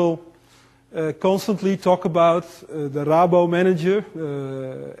lecture, I will constantly talk about the Rabo manager,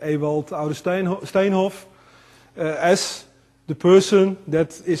 Ewald Oude-Steenhof, as the person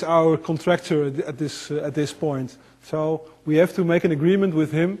that is our contractor at this point. So we have to make an agreement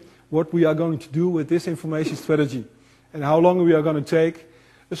with him what we are going to do with this information strategy and how long we are going to take,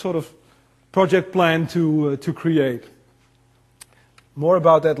 a sort of project plan to create. More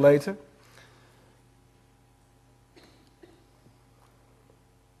about that later.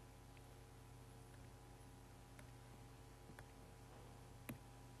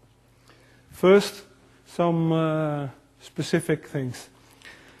 First, some specific things.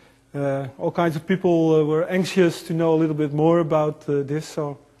 All kinds of people were anxious to know a little bit more about this,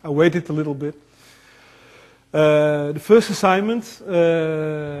 so I waited a little bit. The first assignment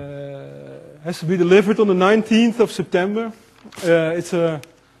has to be delivered on the 19th of September. It's an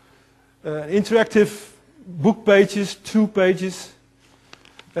interactive book pages, 2 pages,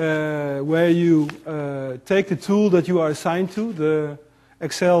 where you take the tool that you are assigned to, the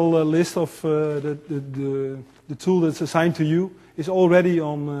Excel list of the tool that's assigned to you is already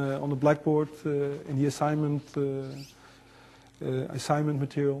on the blackboard in the assignment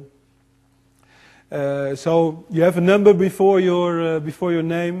material. So you have a number before your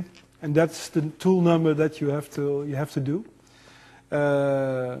name, and that's the tool number that you have to do.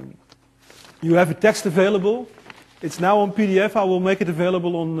 You have a text available. It's now on PDF. I will make it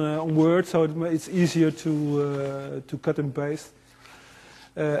available on Word, so it's easier to cut and paste.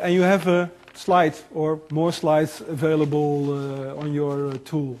 And you have a slide or more slides available on your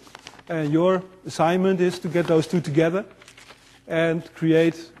tool. And your assignment is to get those two together and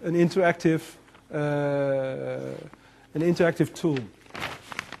create an interactive tool.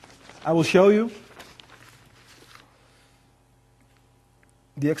 I will show you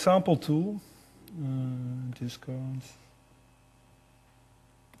the example tool. Discount.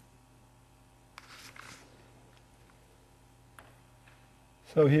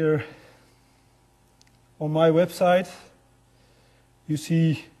 So here on my website, you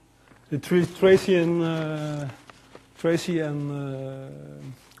see the Tracy and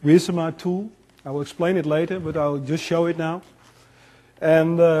Wisema tool. I will explain it later, but I'll just show it now.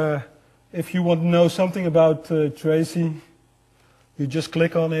 And if you want to know something about Tracy, you just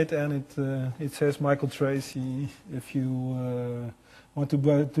click on it, and it says Michael Tracy. If you want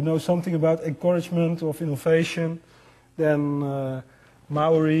to know something about encouragement of innovation, then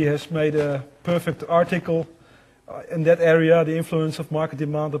Maori has made a perfect article in that area, the influence of market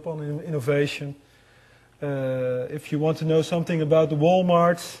demand upon innovation. If you want to know something about the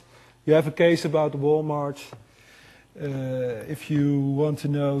Walmarts, you have a case about the Walmarts. If you want to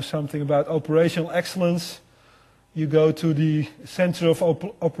know something about operational excellence, you go to the Center of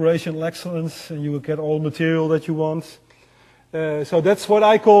Operational Excellence and you will get all material that you want. So that's what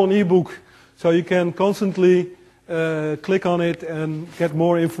I call an e-book. So you can constantly click on it and get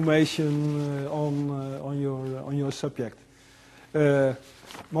more information on your subject.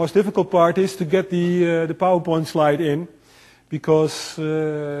 Most difficult part is to get the PowerPoint slide in, because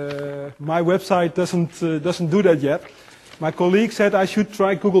my website doesn't do that yet. My colleague said I should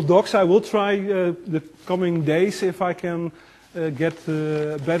try Google Docs. I will try the coming days if I can get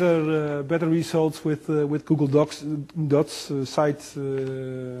better results with Google Docs site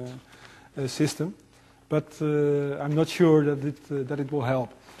system. But I'm not sure that it will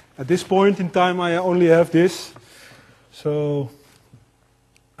help. At this point in time, I only have this, so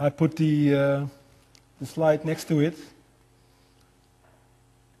I put the slide next to it.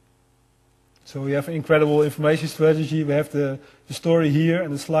 So we have incredible information strategy. We have the story here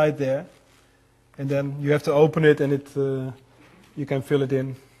and the slide there, and then you have to open it, and you can fill it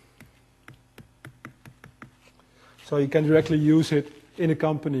in. So you can directly use it in a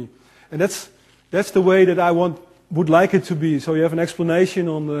company, and that's the way that I would like it to be. So you have an explanation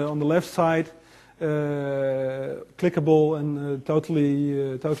on the left side, clickable and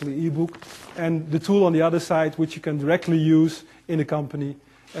totally ebook, and the tool on the other side, which you can directly use in a company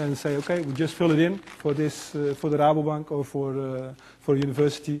and say, okay, we just fill it in for this, for the Rabobank or for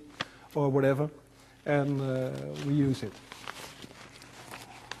university or whatever, and we use it.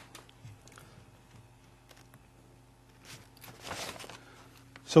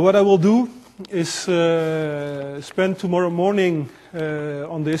 So what I will do is spend tomorrow morning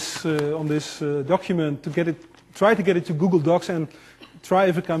on this document to try to get it to Google Docs, and try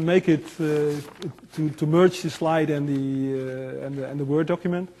if I can make it to merge the slide and the Word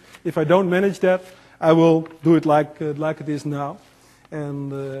document. If I don't manage that, I will do it like it is now,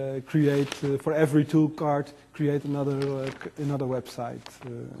 and create for every tool card, create another website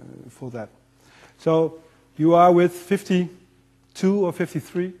for that. So you are with 52 or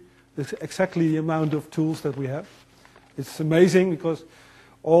 53. That's exactly the amount of tools that we have. It's amazing because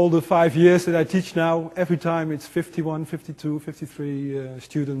all the 5 years that I teach now, every time it's 51, 52, 53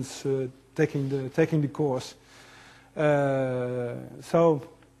 students taking the course. So,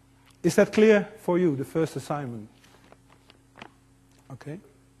 is that clear for you, the first assignment? Okay.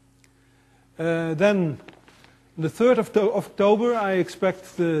 Then, the 3rd of October, I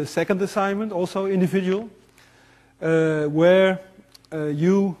expect the second assignment, also individual, where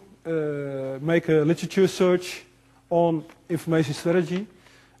you make a literature search on information strategy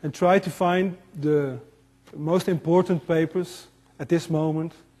and try to find the most important papers at this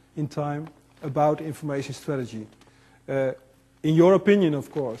moment in time about information strategy. In your opinion, of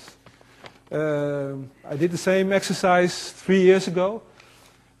course. I did the same exercise 3 years ago,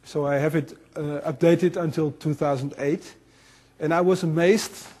 so I have it updated until 2008, and I was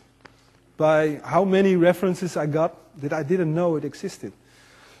amazed by how many references I got that I didn't know it existed.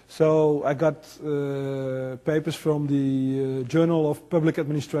 So I got papers from the Journal of Public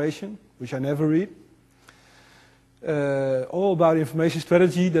Administration, which I never read, all about information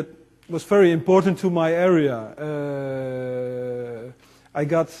strategy that was very important to my area. I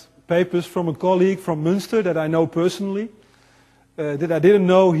got papers from a colleague from Münster that I know personally, that I didn't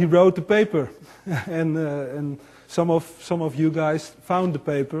know he wrote the paper, and some of you guys found the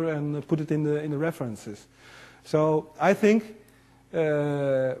paper and put it in the references. So I think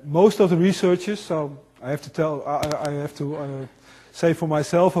most of the researchers, so I have to say for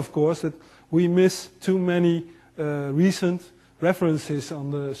myself, of course, that we miss too many recent references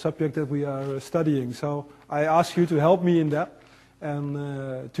on the subject that we are studying. So I ask you to help me in that,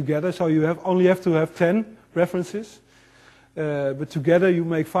 and together, so you only have to have 10 references, but together you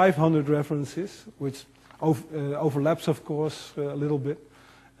make 500 references, which overlaps, of course, a little bit.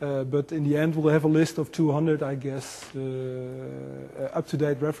 But in the end, we'll have a list of 200, I guess,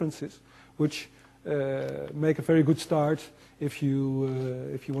 up-to-date references, which make a very good start if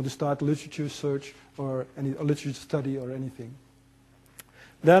you want to start a literature search or a literature study or anything.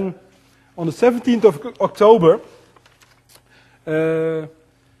 Then, on the 17th of October,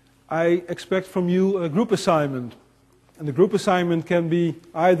 I expect from you a group assignment. And the group assignment can be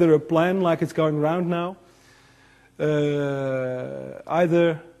either a plan, like it's going around now,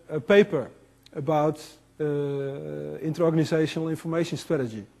 either a paper about inter-organizational information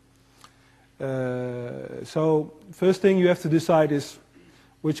strategy. So first thing you have to decide is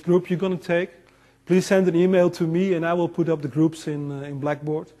which group you're going to take. Please send an email to me and I will put up the groups in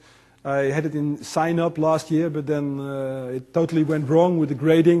Blackboard. I had it in sign up last year, but then it totally went wrong with the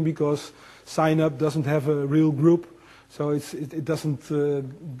grading because sign up doesn't have a real group, so it doesn't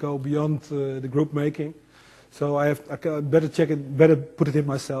go beyond the group making. So I better check it, better put it in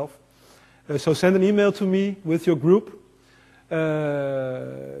myself. So send an email to me with your group.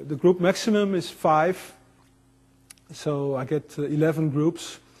 The group maximum is 5, so I get 11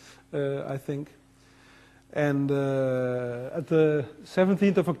 groups, I think. And at the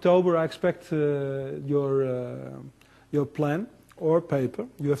 17th of October, I expect your plan or paper.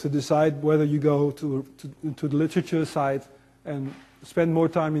 You have to decide whether you go to the literature side and spend more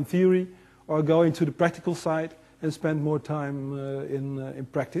time in theory, or go into the practical side and spend more time in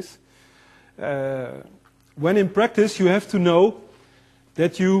practice. When in practice, you have to know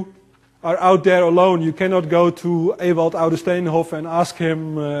that you are out there alone. You cannot go to Ewald Oude-Steenhof and ask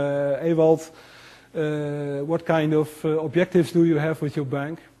him, Ewald, what kind of objectives do you have with your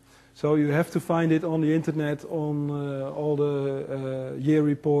bank? So you have to find it on the internet, on all the year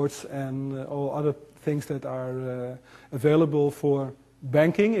reports and all other things that are available for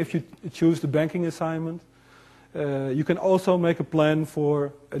banking, if you choose the banking assignment. You can also make a plan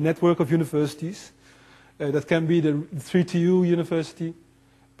for a network of universities. That can be the 3TU University,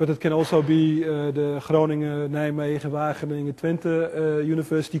 but it can also be the Groningen, Nijmegen, Wageningen, Twente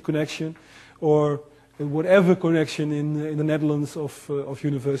University connection, or whatever connection in the Netherlands of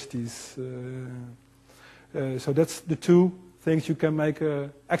universities. So that's the two things you can make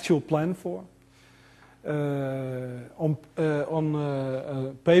an actual plan for. On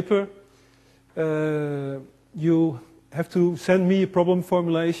paper, you have to send me a problem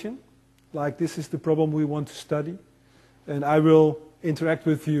formulation, like this is the problem we want to study, and I will interact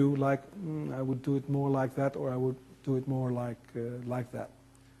with you like I would do it more like that, or I would do it more like that.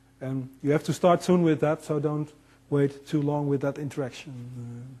 And you have to start soon with that, so don't wait too long with that interaction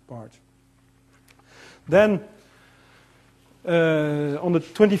part. Then, on the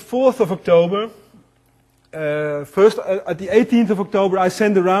 24th of October, first at the 18th of October, I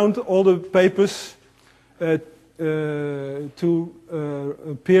send around all the papers to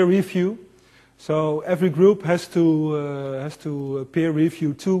peer review. So every group has to peer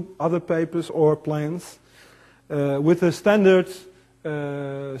review 2 other papers or plans with a standard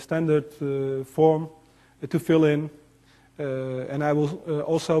form to fill in, and I will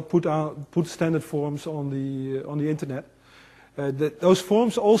also put standard forms on the internet. Those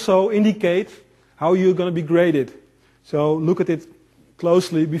forms also indicate how you're going to be graded. So look at it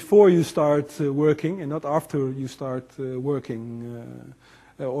closely before you start working, and not after you start working.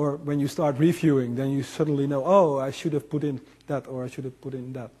 Or when you start reviewing, then you suddenly know, oh, I should have put in that, or I should have put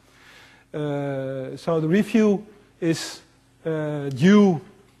in that. So the review is due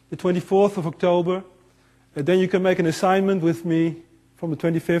the 24th of October. Then you can make an assignment with me from the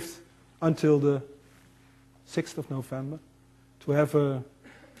 25th until the 6th of November to have a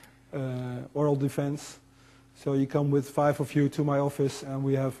oral defense. So you come with 5 of you to my office and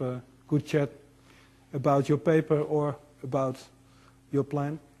we have a good chat about your paper or about your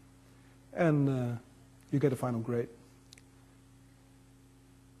plan, and you get a final grade.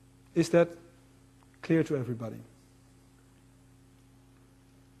 Is that clear to everybody?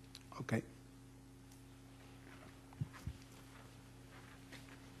 Okay.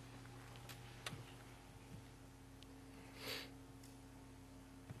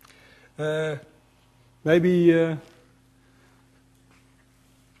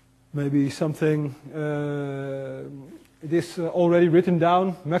 Maybe something. It is already written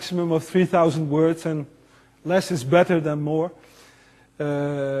down, maximum of 3,000 words, and less is better than more.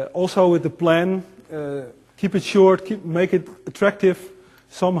 Also with the plan, keep it short, make it attractive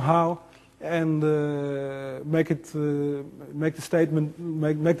somehow, and make the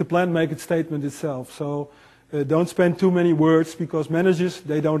plan make its statement itself. So don't spend too many words, because managers,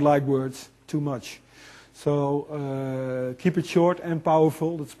 they don't like words too much. So keep it short and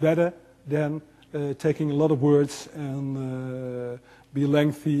powerful. That's better than taking a lot of words and be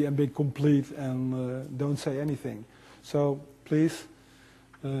lengthy and be complete and don't say anything. So please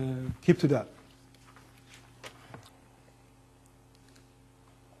keep to that.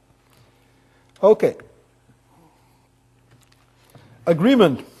 Okay.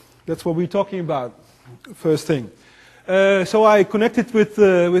 Agreement. That's what we're talking about. First thing. So I connected with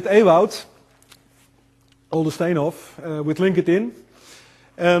Ewald Oude-Steenhof with LinkedIn.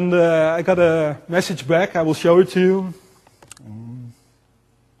 And I got a message back. I will show it to you.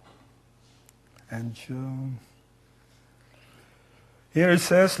 And here it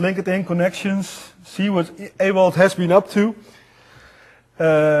says LinkedIn connections. See what Ewald has been up to.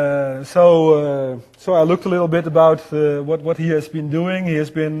 So I looked a little bit about what he has been doing. He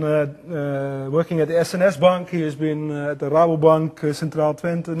has been working at the SNS Bank. He has been at the Rabobank Centraal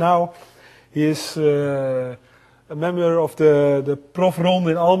Twente now. He is a member of the Profronde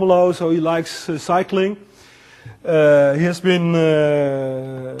in Almelo, so he likes cycling. He has been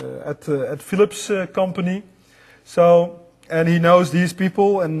at Philips company, and he knows these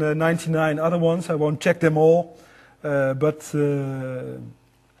people and 99 other ones. I won't check them all,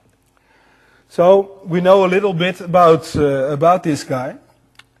 so we know a little bit about this guy.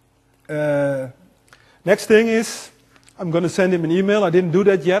 Next thing is, I'm going to send him an email. I didn't do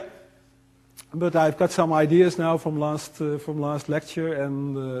that yet, but I've got some ideas now from last lecture,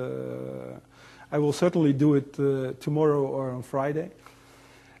 and I will certainly do it tomorrow or on Friday.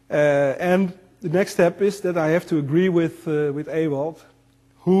 And the next step is that I have to agree with Ewald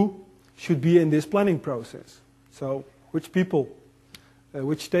who should be in this planning process. So which people,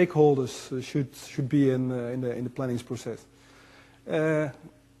 which stakeholders should be in the planning process.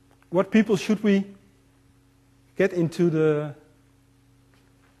 What people should we get into the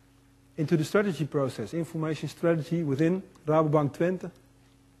strategy process, information strategy within Rabobank Twente?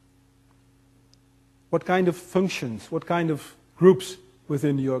 What kind of functions, what kind of groups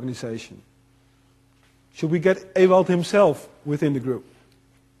within the organization? Should we get Ewald himself within the group?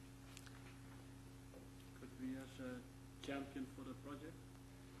 Could we as a champion for the project?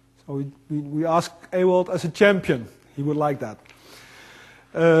 So we ask Ewald as a champion. He would like that.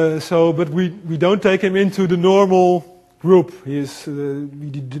 But we don't take him into the normal group. You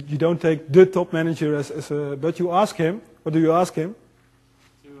don't take the top manager but you ask him. What do you ask him?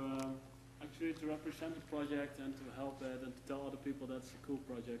 Actually to represent the project and to help it and to tell other people that's a cool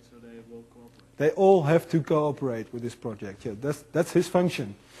project so they will cooperate. They all have to cooperate with this project. Yeah, that's his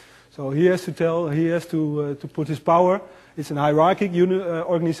function. So he has to tell, he has to put his power. It's an hierarchic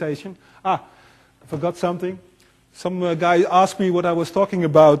organization. I forgot something. Some guy asked me what I was talking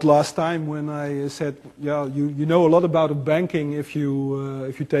about last time when I said, yeah, you know a lot about banking if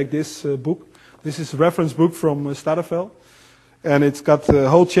you take this book. This is a reference book from Stadefeld. And it's got a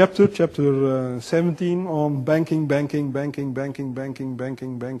whole chapter 17 on banking.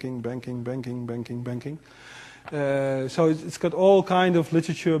 So it's got all kind of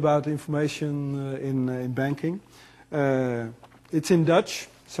literature about information in banking. It's in Dutch.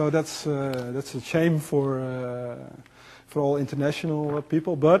 So that's a shame for all international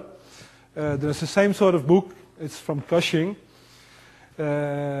people. But there's the same sort of book. It's from Cushing,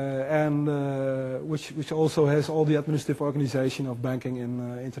 which also has all the administrative organization of banking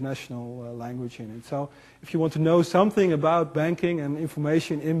in international language in it. So if you want to know something about banking and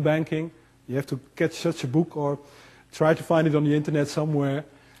information in banking, you have to get such a book or try to find it on the internet somewhere.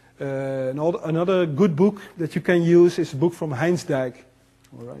 Another good book that you can use is a book from Heinsdijk.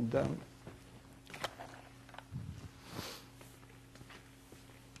 I'll write it down.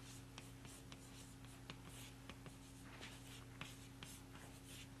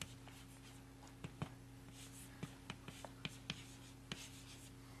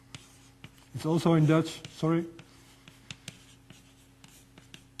 It's also in Dutch, sorry.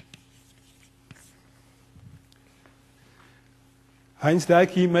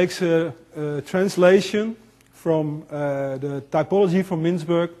 Heinsdijk, he makes a translation from the typology from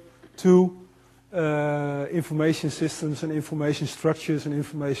Mintzberg to information systems and information structures and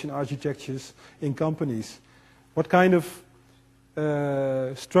information architectures in companies. What kind of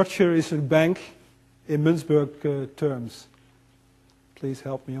structure is a bank in Mintzberg terms? Please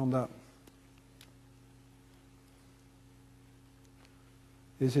help me on that.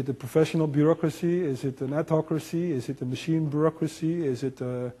 Is it a professional bureaucracy? Is it an adhocracy? Is it a machine bureaucracy? Is it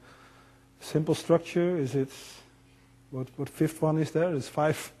a simple structure? Is it what fifth one is there? There's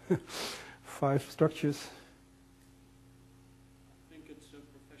five structures. I think it's a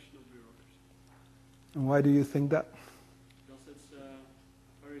professional bureaucracy. And why do you think that? Because it's a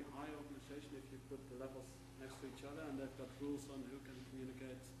very high organization if you put the levels next to each other, and they've got rules on who can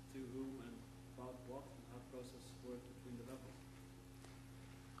communicate to whom and about what and how processes work between the levels.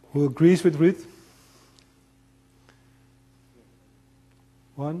 Who agrees with Ruud?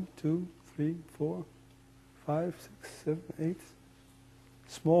 1, 2, 3, 4, 5, 6, 7, 8.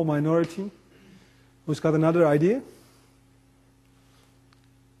 Small minority. Who's got another idea?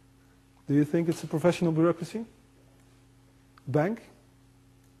 Do you think it's a professional bureaucracy? Bank?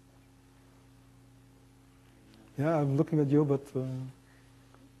 Yeah, I'm looking at you, but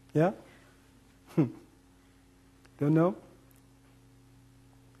yeah? Don't know?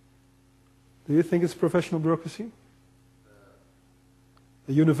 Do you think it's professional bureaucracy?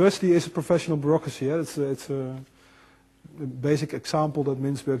 The university is a professional bureaucracy. Yeah? It's a basic example that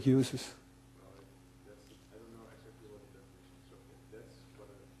Mintzberg uses. I don't know exactly what the definition is. So that's what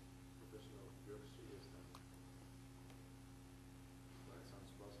a professional bureaucracy is then. That sounds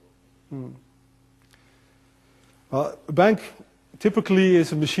plausible. Well, a bank typically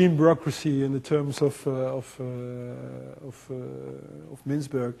is a machine bureaucracy in the terms of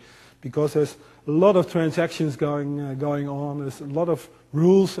Mintzberg, because there's a lot of transactions going on. There's a lot of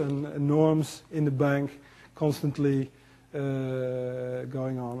rules and norms in the bank constantly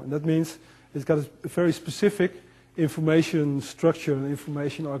going on, and that means it's got a very specific information structure and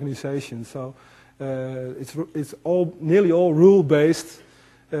information organization. So It's nearly all rule based.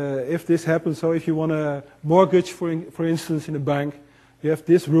 If this happens, so if you want a mortgage, for instance, in a bank, you have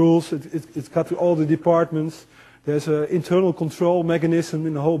these rules. It's got to all the departments. There's an internal control mechanism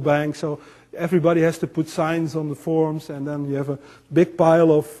in the whole bank, so everybody has to put signs on the forms, and then you have a big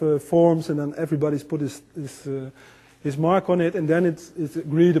pile of forms, and then everybody's put his mark on it, and then it's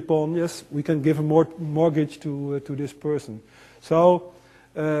agreed upon. Yes, we can give a mortgage to this person. So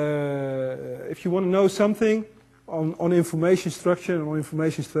if you want to know something on information structure and on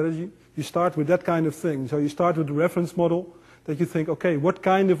information strategy, you start with that kind of thing. So you start with the reference model that you think, okay, what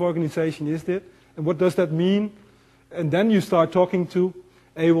kind of organization is this, and what does that mean? And then you start talking to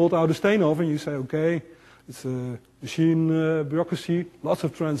Ewald Oude-Steenhoven, and you say, okay, it's a machine bureaucracy, lots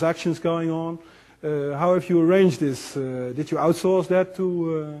of transactions going on. How have you arranged this? Did you outsource that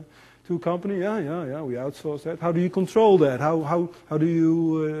to a company? Yeah, we outsourced that. How do you control that? How do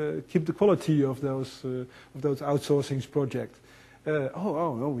you keep the quality of those outsourcing projects?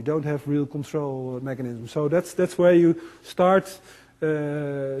 No, we don't have real control mechanisms. So that's where you start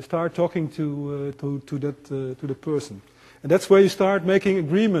talking to the person, and that's where you start making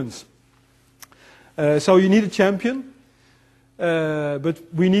agreements. So you need a champion, but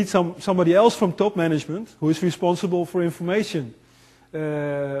we need somebody else from top management who is responsible for information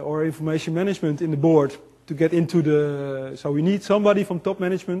or information management in the board to get into the. So we need somebody from top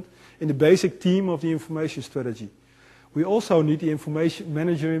management in the basic team of the information strategy. We also need the information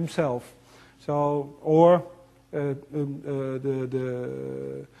manager himself, so or the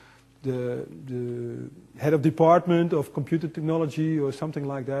head of department of computer technology or something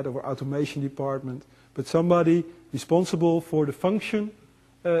like that, or automation department, but somebody responsible for the function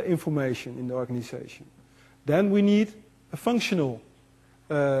information in the organization. Then we need a functional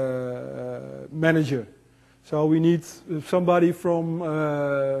manager. So we need somebody from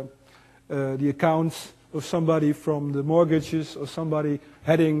the accounts, or somebody from the mortgages, or somebody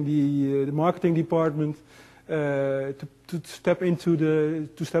heading the marketing department to step into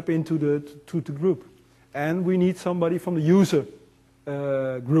the group. And we need somebody from the user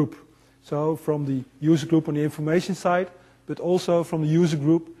group. So from the user group on the information side, but also from the user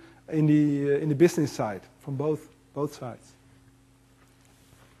group in the business side, from both sides.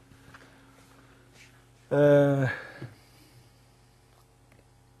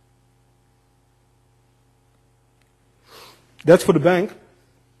 That's for the bank.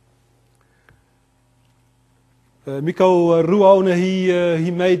 Mikko Ruonen, he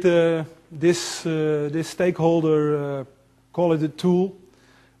made this stakeholder, call it a tool,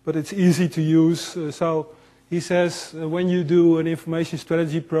 but it's easy to use. So he says when you do an information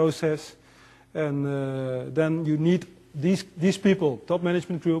strategy process, and then you need these people: top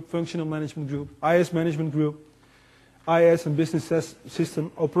management group, functional management group, IS management group, IS and business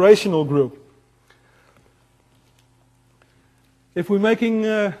system operational group. If we're making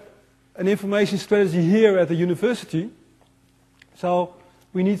an information strategy here at the university, so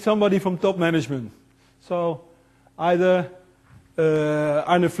we need somebody from top management. So either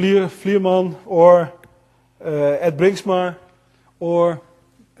Arne Vlierman or Ed Brinksma, or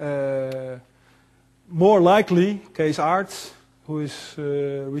more likely Kees Aerts, who is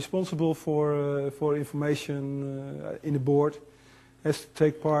responsible for information in the board, has to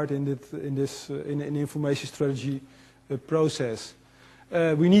take part in the information strategy process.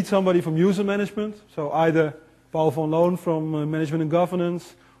 We need somebody from user management, so either Paul van Loon from management and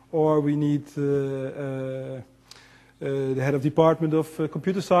governance, or we need the head of department of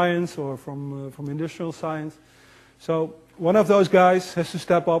computer science, or from industrial science. So one of those guys has to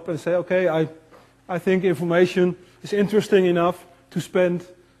step up and say, okay, I think information is interesting enough to spend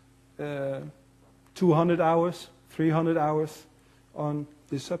 200 hours, 300 hours on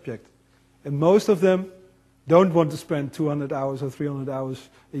this subject. And most of them don't want to spend 200 hours or 300 hours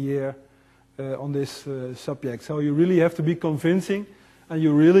a year on this subject. So you really have to be convincing, and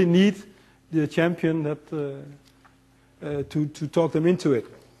you really need the champion that to talk them into it.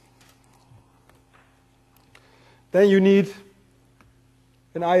 Then you need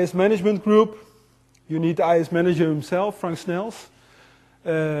an IS management group. You need the IS manager himself, Frank Snels.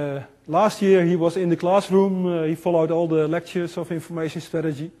 Last year he was in the classroom. He followed all the lectures of information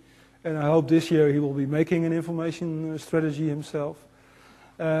strategy. And I hope this year he will be making an information strategy himself.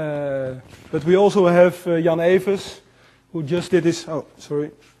 But we also have Jan Evers, who just did his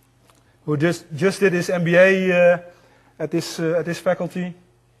who just did his MBA at this faculty.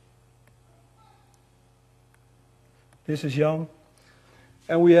 This is Jan,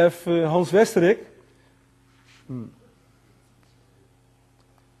 and we have Hans Westerik.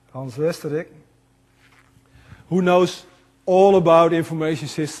 Hans Westerik, who knows all about information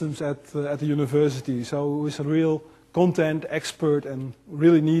systems at the university. So he's a real content expert and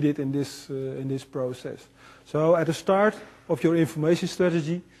really needed in this process. So at the start of your information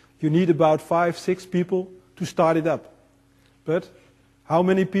strategy, you need about 5, 6 people to start it up. But how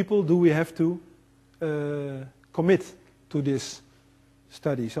many people do we have to commit to this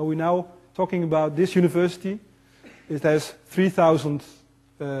study? So we're now talking about this university. It has 3,000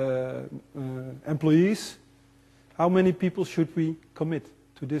 employees. How many people should we commit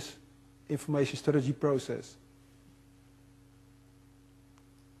to this information strategy process?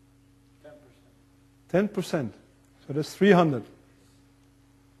 10%. 10%. So that's 300.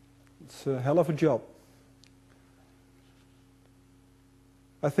 It's a hell of a job.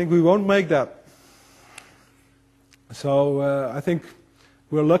 I think we won't make that. So I think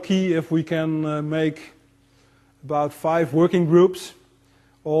we're lucky if we can make about 5 working groups,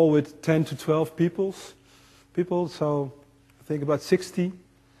 all with 10 to 12 people. So I think about 60.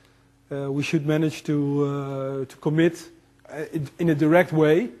 We should manage to commit in a direct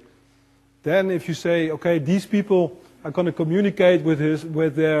way. Then if you say, okay, these people are going to communicate with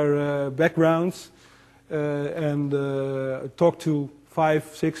their backgrounds and talk to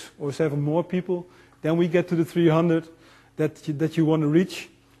 5, 6 or 7 more people, then we get to the 300 that you want to reach,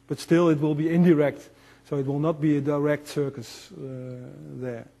 but still it will be indirect. So it will not be a direct circus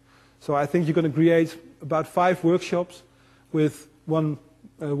there. So I think you're going to create about 5 workshops, with 1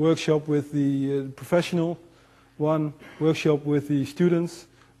 workshop with the professional, 1 workshop with the students,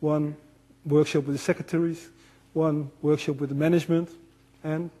 1 workshop with the secretaries, 1 workshop with the management,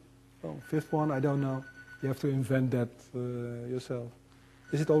 and 5th one, I don't know. You have to invent that yourself.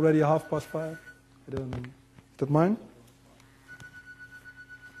 Is it already 5:30? I don't know. Is that mine?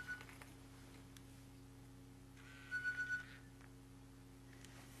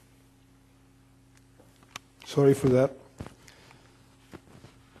 Sorry for that.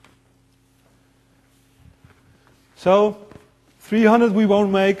 So 300 we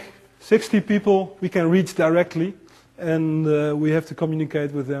won't make, 60 people we can reach directly, and we have to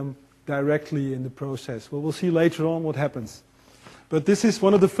communicate with them directly in the process. Well, we'll see later on what happens. But this is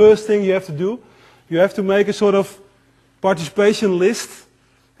one of the first things you have to do. You have to make a sort of participation list,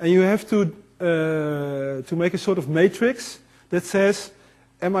 and you have to make a sort of matrix that says,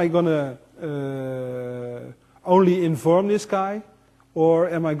 am I going to only inform this guy, or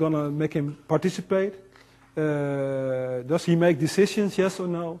am I going to make him participate? Does he make decisions, yes or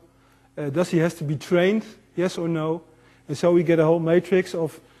no? Does he have to be trained, yes or no? And so we get a whole matrix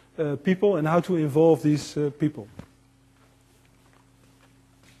of people and how to involve these people.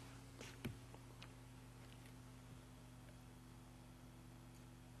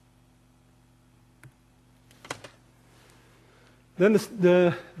 Then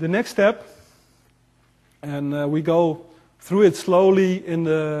the next step, and we go through it slowly in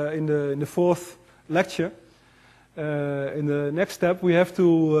the 4th lecture. In the next step, we have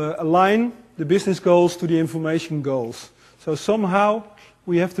to align the business goals to the information goals. So somehow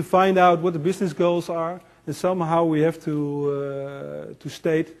we have to find out what the business goals are, and somehow we have to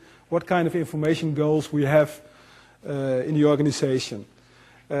state what kind of information goals we have in the organization.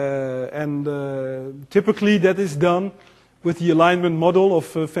 Typically that is done with the alignment model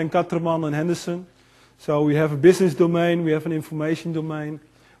of Van Katterman and Henderson. So we have a business domain, we have an information domain,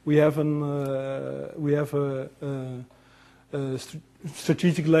 we have a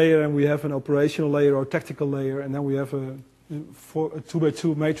strategic layer, and we have an operational layer or tactical layer, and then we have a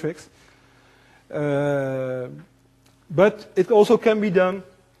 2x2 matrix. But it also can be done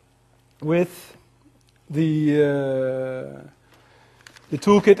with the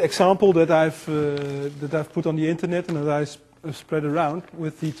toolkit example that I've put on the internet and that I spread around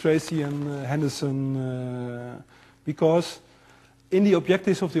with the Tracy and Henderson, because in the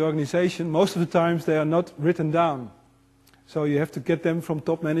objectives of the organization, most of the times they are not written down. So you have to get them from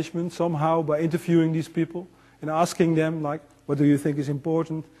top management somehow by interviewing these people and asking them, like, what do you think is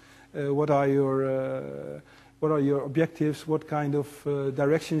important? What are your objectives? What kind of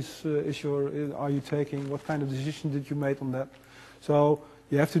directions are you taking? What kind of decision did you make on that? So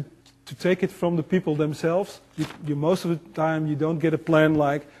you have to take it from the people themselves. Most of the time you don't get a plan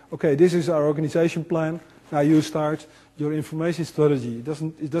like, okay, this is our organization plan. Now you start your information strategy.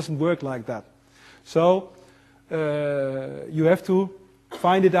 It doesn't work like that. So you have to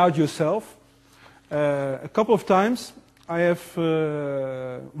find it out yourself. A couple of times I have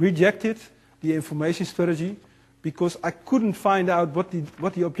rejected the information strategy because I couldn't find out what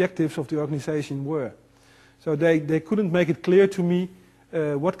the objectives of the organization were. So they couldn't make it clear to me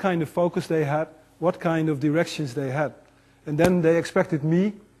what kind of focus they had, what kind of directions they had. And then they expected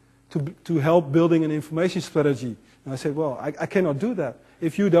me to help building an information strategy. And I said, well, I cannot do that.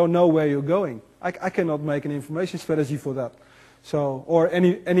 If you don't know where you're going, I cannot make an information strategy for that. So, or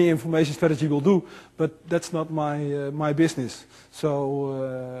any information strategy will do, but that's not my business.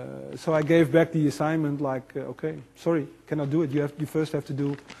 So, so I gave back the assignment like, okay, sorry, cannot do it. You first have to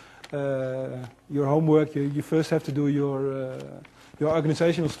do your homework. You first have to do your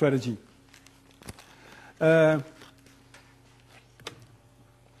organizational strategy.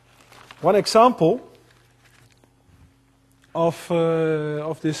 One example of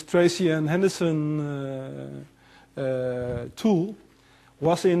this Tracy and Henderson tool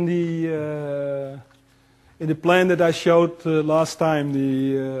was in the plan that I showed last time,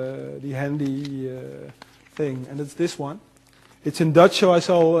 the handy thing, and it's this one. It's in Dutch, so I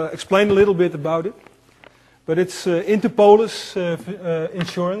shall explain a little bit about it. But it's Interpolis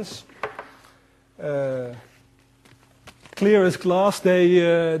insurance. Clear as glass.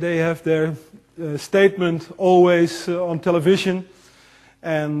 They have their statement always on television,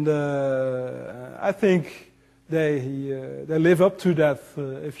 and I think they live up to that.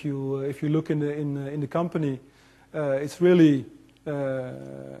 If you look in the company, it's really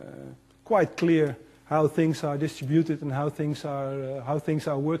quite clear how things are distributed and how things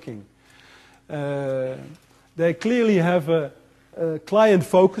are working. They clearly have a client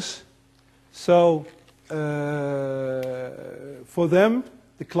focus, so for them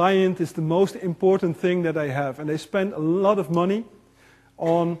the client is the most important thing that they have, and they spend a lot of money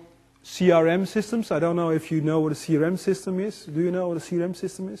on CRM systems. I don't know if you know what a CRM system is. Do you know what a CRM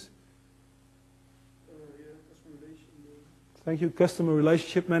system is? Yeah, customer relation. Thank you. Customer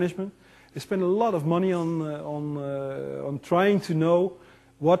relationship management. They spend a lot of money on trying to know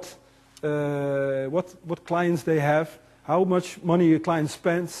what clients they have, how much money a client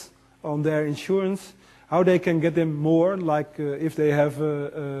spends on their insurance, how they can get them more. Like if they have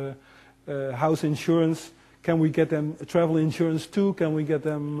house insurance, can we get them travel insurance too? Can we get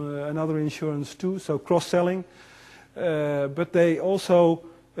them another insurance too? So cross-selling. But they also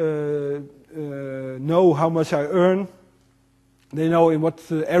know how much I earn. They know in what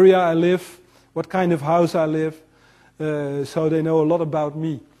area I live, what kind of house I live. So they know a lot about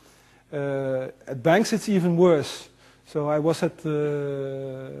me. At banks it's even worse. So I was at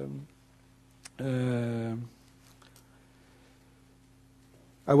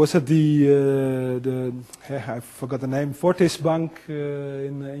I forgot the name, Fortis Bank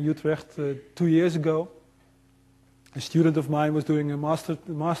in Utrecht 2 years ago. A student of mine was doing a master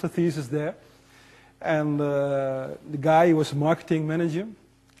thesis there, and the guy was a marketing manager.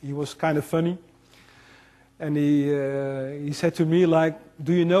 He was kind of funny, and he said to me like,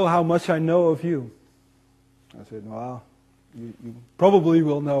 "Do you know how much I know of you?" I said, "Well, you probably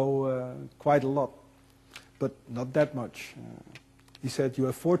will know quite a lot, but not that much." He said, "You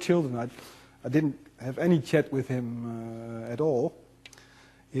have 4 children." I didn't have any chat with him at all.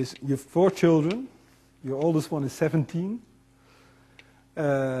 You have 4 children. Your oldest one is 17.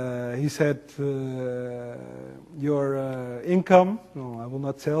 He said, your income, no, I will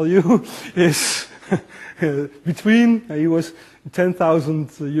not tell you, is between, he was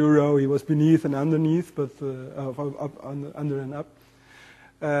 10,000 euro, he was beneath and underneath, but under and up.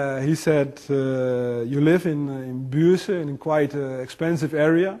 He said, you live in Buurse, in a quite expensive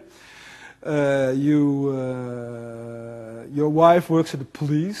area. Your wife works at the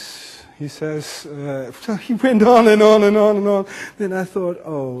police. He says, so he went on and on and on and on. Then I thought,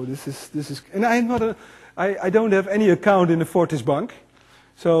 oh, this is, and I don't have any account in the Fortis Bank,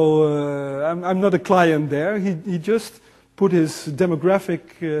 so I'm not a client there. He just put his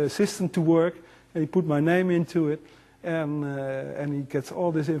demographic system to work, and he put my name into it, and he gets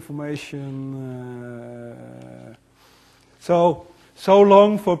all this information. So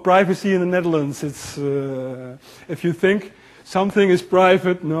long for privacy in the Netherlands. It's if you think something is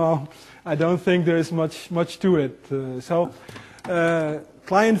private, no, I don't think there is much to it.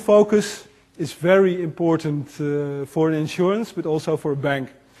 Client focus is very important for an insurance, but also for a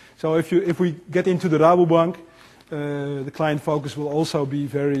bank. So if we get into the Rabobank, the client focus will also be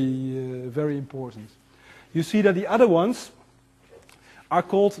very important. You see that the other ones are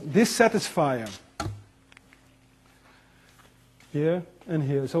called dissatisfier. Here and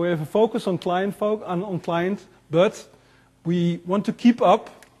here. So we have a focus on client, but we want to keep up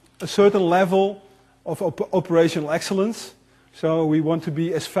a certain level of operational excellence. So we want to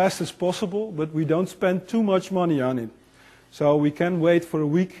be as fast as possible, but we don't spend too much money on it. So we can wait for a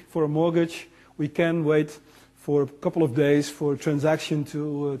week for a mortgage. We can wait for a couple of days for a transaction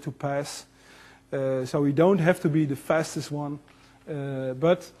to pass. So we don't have to be the fastest one,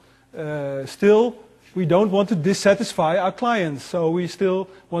 but still we don't want to dissatisfy our clients. So we still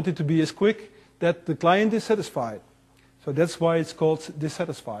want it to be as quick that the client is satisfied. So that's why it's called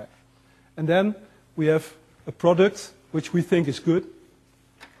dissatisfier. And then we have a product which we think is good,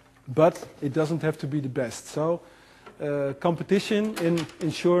 but it doesn't have to be the best. So competition in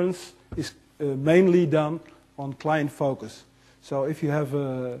insurance is mainly done on client focus. So if you have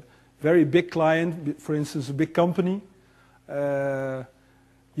a very big client, for instance a big company,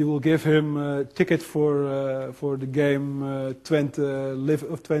 you will give him a ticket for the game Twente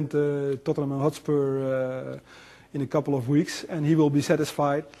Tottenham Hotspur in a couple of weeks, and he will be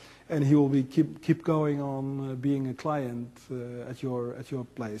satisfied, and he will be keep going on being a client at your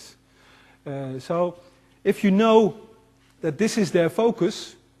place. So if you know that this is their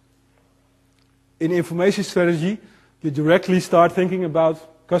focus in information strategy, you directly start thinking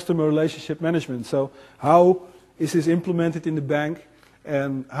about customer relationship management. So how is this implemented in the bank,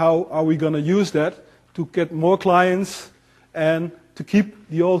 and how are we going to use that to get more clients and to keep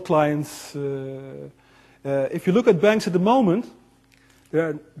the old clients? If you look at banks at the moment, there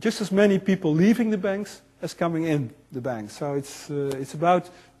are just as many people leaving the banks as coming in the banks. So it's about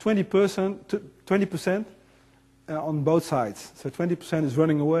 20% on both sides. So 20% is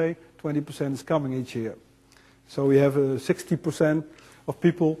running away, 20% is coming each year. So we have 60% of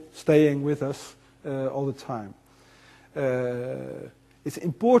people staying with us all the time. It's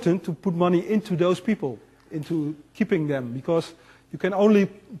important to put money into those people, into keeping them, because you can only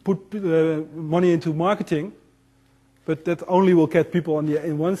put money into marketing, but that only will get people on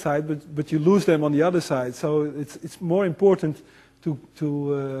in one side, but you lose them on the other side. So it's more important to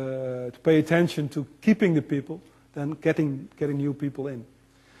pay attention to keeping the people than getting new people in.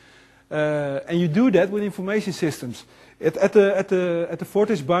 And you do that with information systems. At the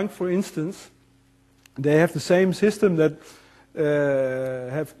Fortis Bank, for instance, they have the same system that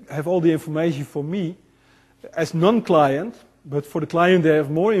have all the information for me as non-client, but for the client they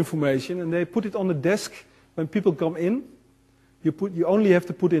have more information, and they put it on the desk when people come in. You only have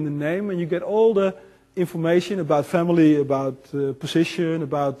to put in the name, and you get all the information about family, about position,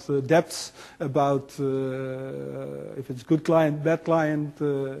 about debts, about if it's good client, bad client,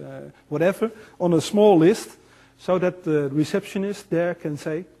 whatever, on a small list, so that the receptionist there can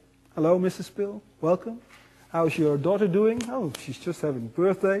say, "Hello, Mrs. Spill, welcome. How's your daughter doing? Oh, she's just having a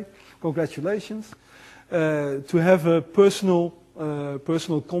birthday. Congratulations." To have a personal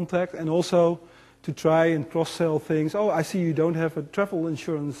contact, and also to try and cross-sell things. "Oh, I see you don't have a travel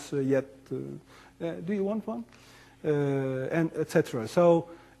insurance yet. Do you want one?" And etc. So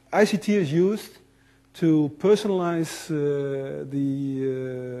ICT is used to personalize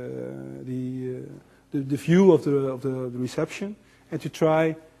the view of the reception, and to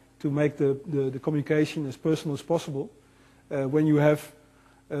try to make the communication as personal as possible. When you have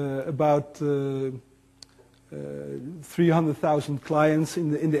about 300,000 clients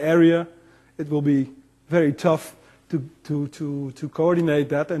in the area, it will be very tough to coordinate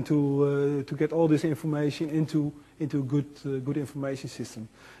that and to get all this information into a good information system.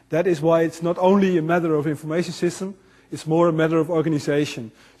 That is why it's not only a matter of information system, it's more a matter of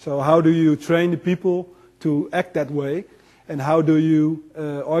organization. So how do you train the people to act that way, and how do you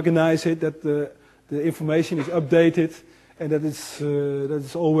organize it that the information is updated and that it's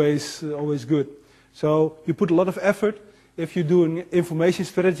always good. So you put a lot of effort if you do an information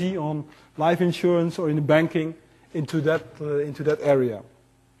strategy on life insurance or in the banking into that area.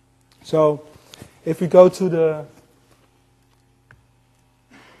 So if we go to the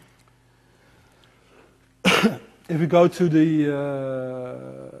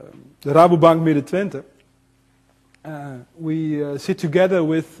Rabobank Midden-Twente, we sit together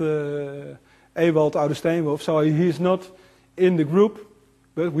with Ewald Oude-Steenhof. So he is not in the group,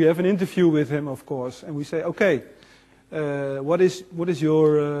 but we have an interview with him, of course, and we say, okay, what is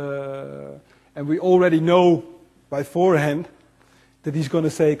your and we already know by forehand that he's going to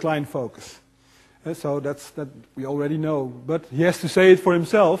say client focus. So that we already know, but he has to say it for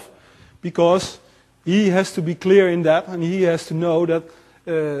himself, because he has to be clear in that, and he has to know that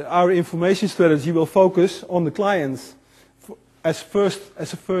our information strategy will focus on the clients as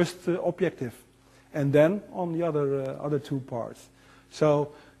a first objective, and then on the other two parts.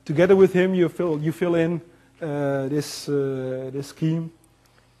 So together with him, you fill in this scheme.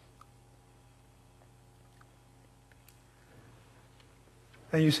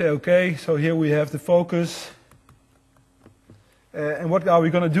 And you say, okay, so here we have the focus, and what are we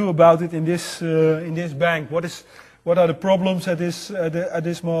going to do about it in this bank? What are the problems at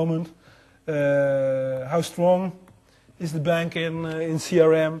this moment? How strong is the bank in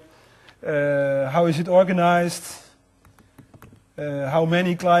CRM? How is it organized? How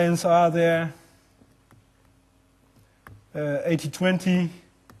many clients are there? 80-20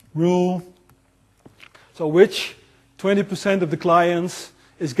 rule. So which 20% of the clients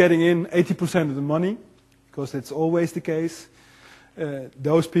is getting in 80% of the money, because that's always the case.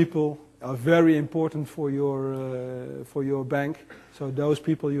 Those people are very important for your bank. So those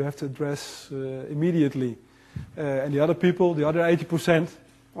people you have to address immediately. And the other people, the other 80%,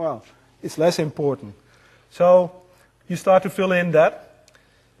 well, it's less important. So you start to fill in that.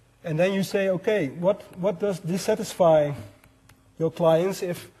 And then you say, okay, what does dissatisfy your clients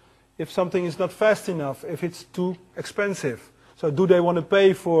if something is not fast enough, if it's too expensive? So do they want to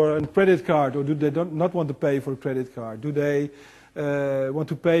pay for a credit card, or do they not want to pay for a credit card? Do they want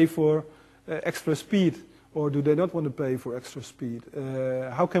to pay for extra speed, or do they not want to pay for extra speed?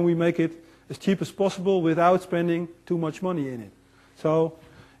 How can we make it as cheap as possible without spending too much money in it? So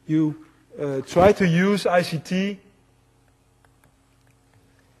you try to use ICT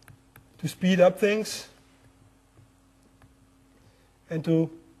to speed up things and to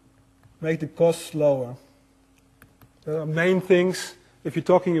make the costs lower. There are main things if you're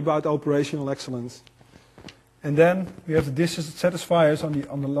talking about operational excellence. And then we have the dissatisfiers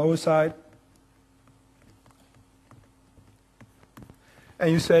on the lower side.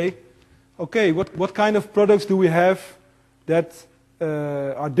 And you say, okay, what kind of products do we have that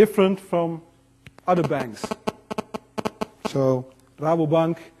are different from other banks? So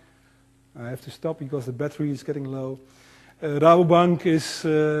Rabobank, I have to stop because the battery is getting low. Rabobank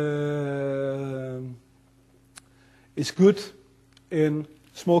is good in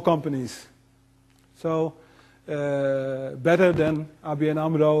small companies. So better than ABN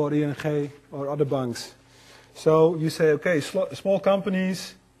AMRO or ING or other banks. So you say, okay, small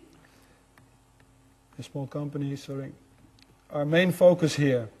companies, our main focus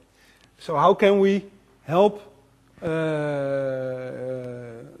here. So how can we help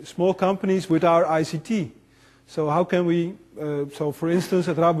small companies with our ICT? So how can we, so for instance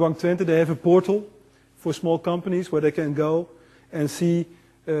at Rabobank Twente they have a portal for small companies where they can go and see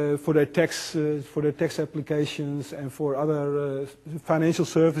for their tax applications and for other financial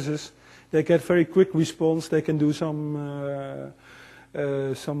services. They get very quick response. They can do some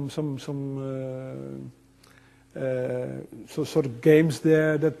sort of games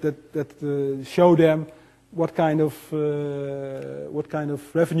there that show them what kind of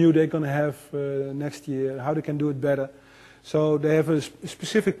revenue they're going to have next year, how they can do it better. So they have a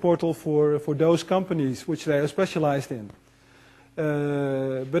specific portal for those companies which they are specialized in.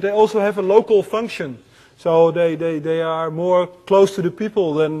 But they also have a local function. So they are more close to the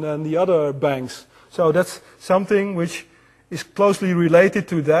people than the other banks. So that's something which is closely related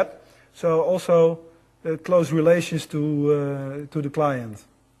to that. So also close relations to the client.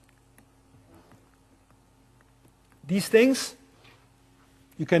 These things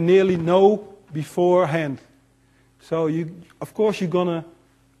you can nearly know beforehand. So of course you're gonna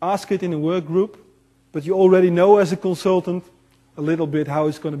ask it in a work group, but you already know as a consultant a little bit how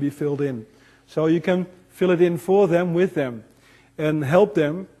it's going to be filled in. So you can fill it in for them, with them, and help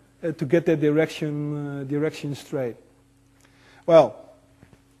them to get their direction straight. Well,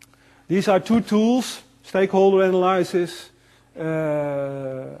 these are two tools: stakeholder analysis,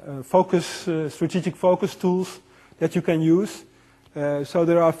 strategic focus tools that you can use. So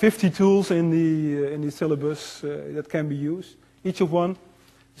there are 50 tools in the syllabus that can be used. Each of one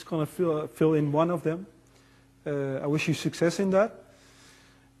is going to fill in one of them. I wish you success in that.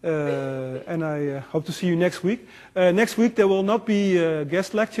 And I hope to see you next week. Next week there will not be a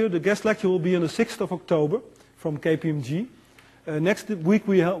guest lecture. The guest lecture will be on the 6th of October from KPMG. Next week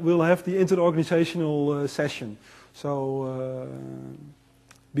we'll have the interorganizational session. So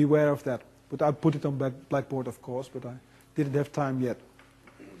beware of that. But I put it on Blackboard, of course, but I didn't have time yet.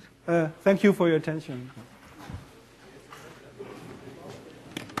 Thank you for your attention.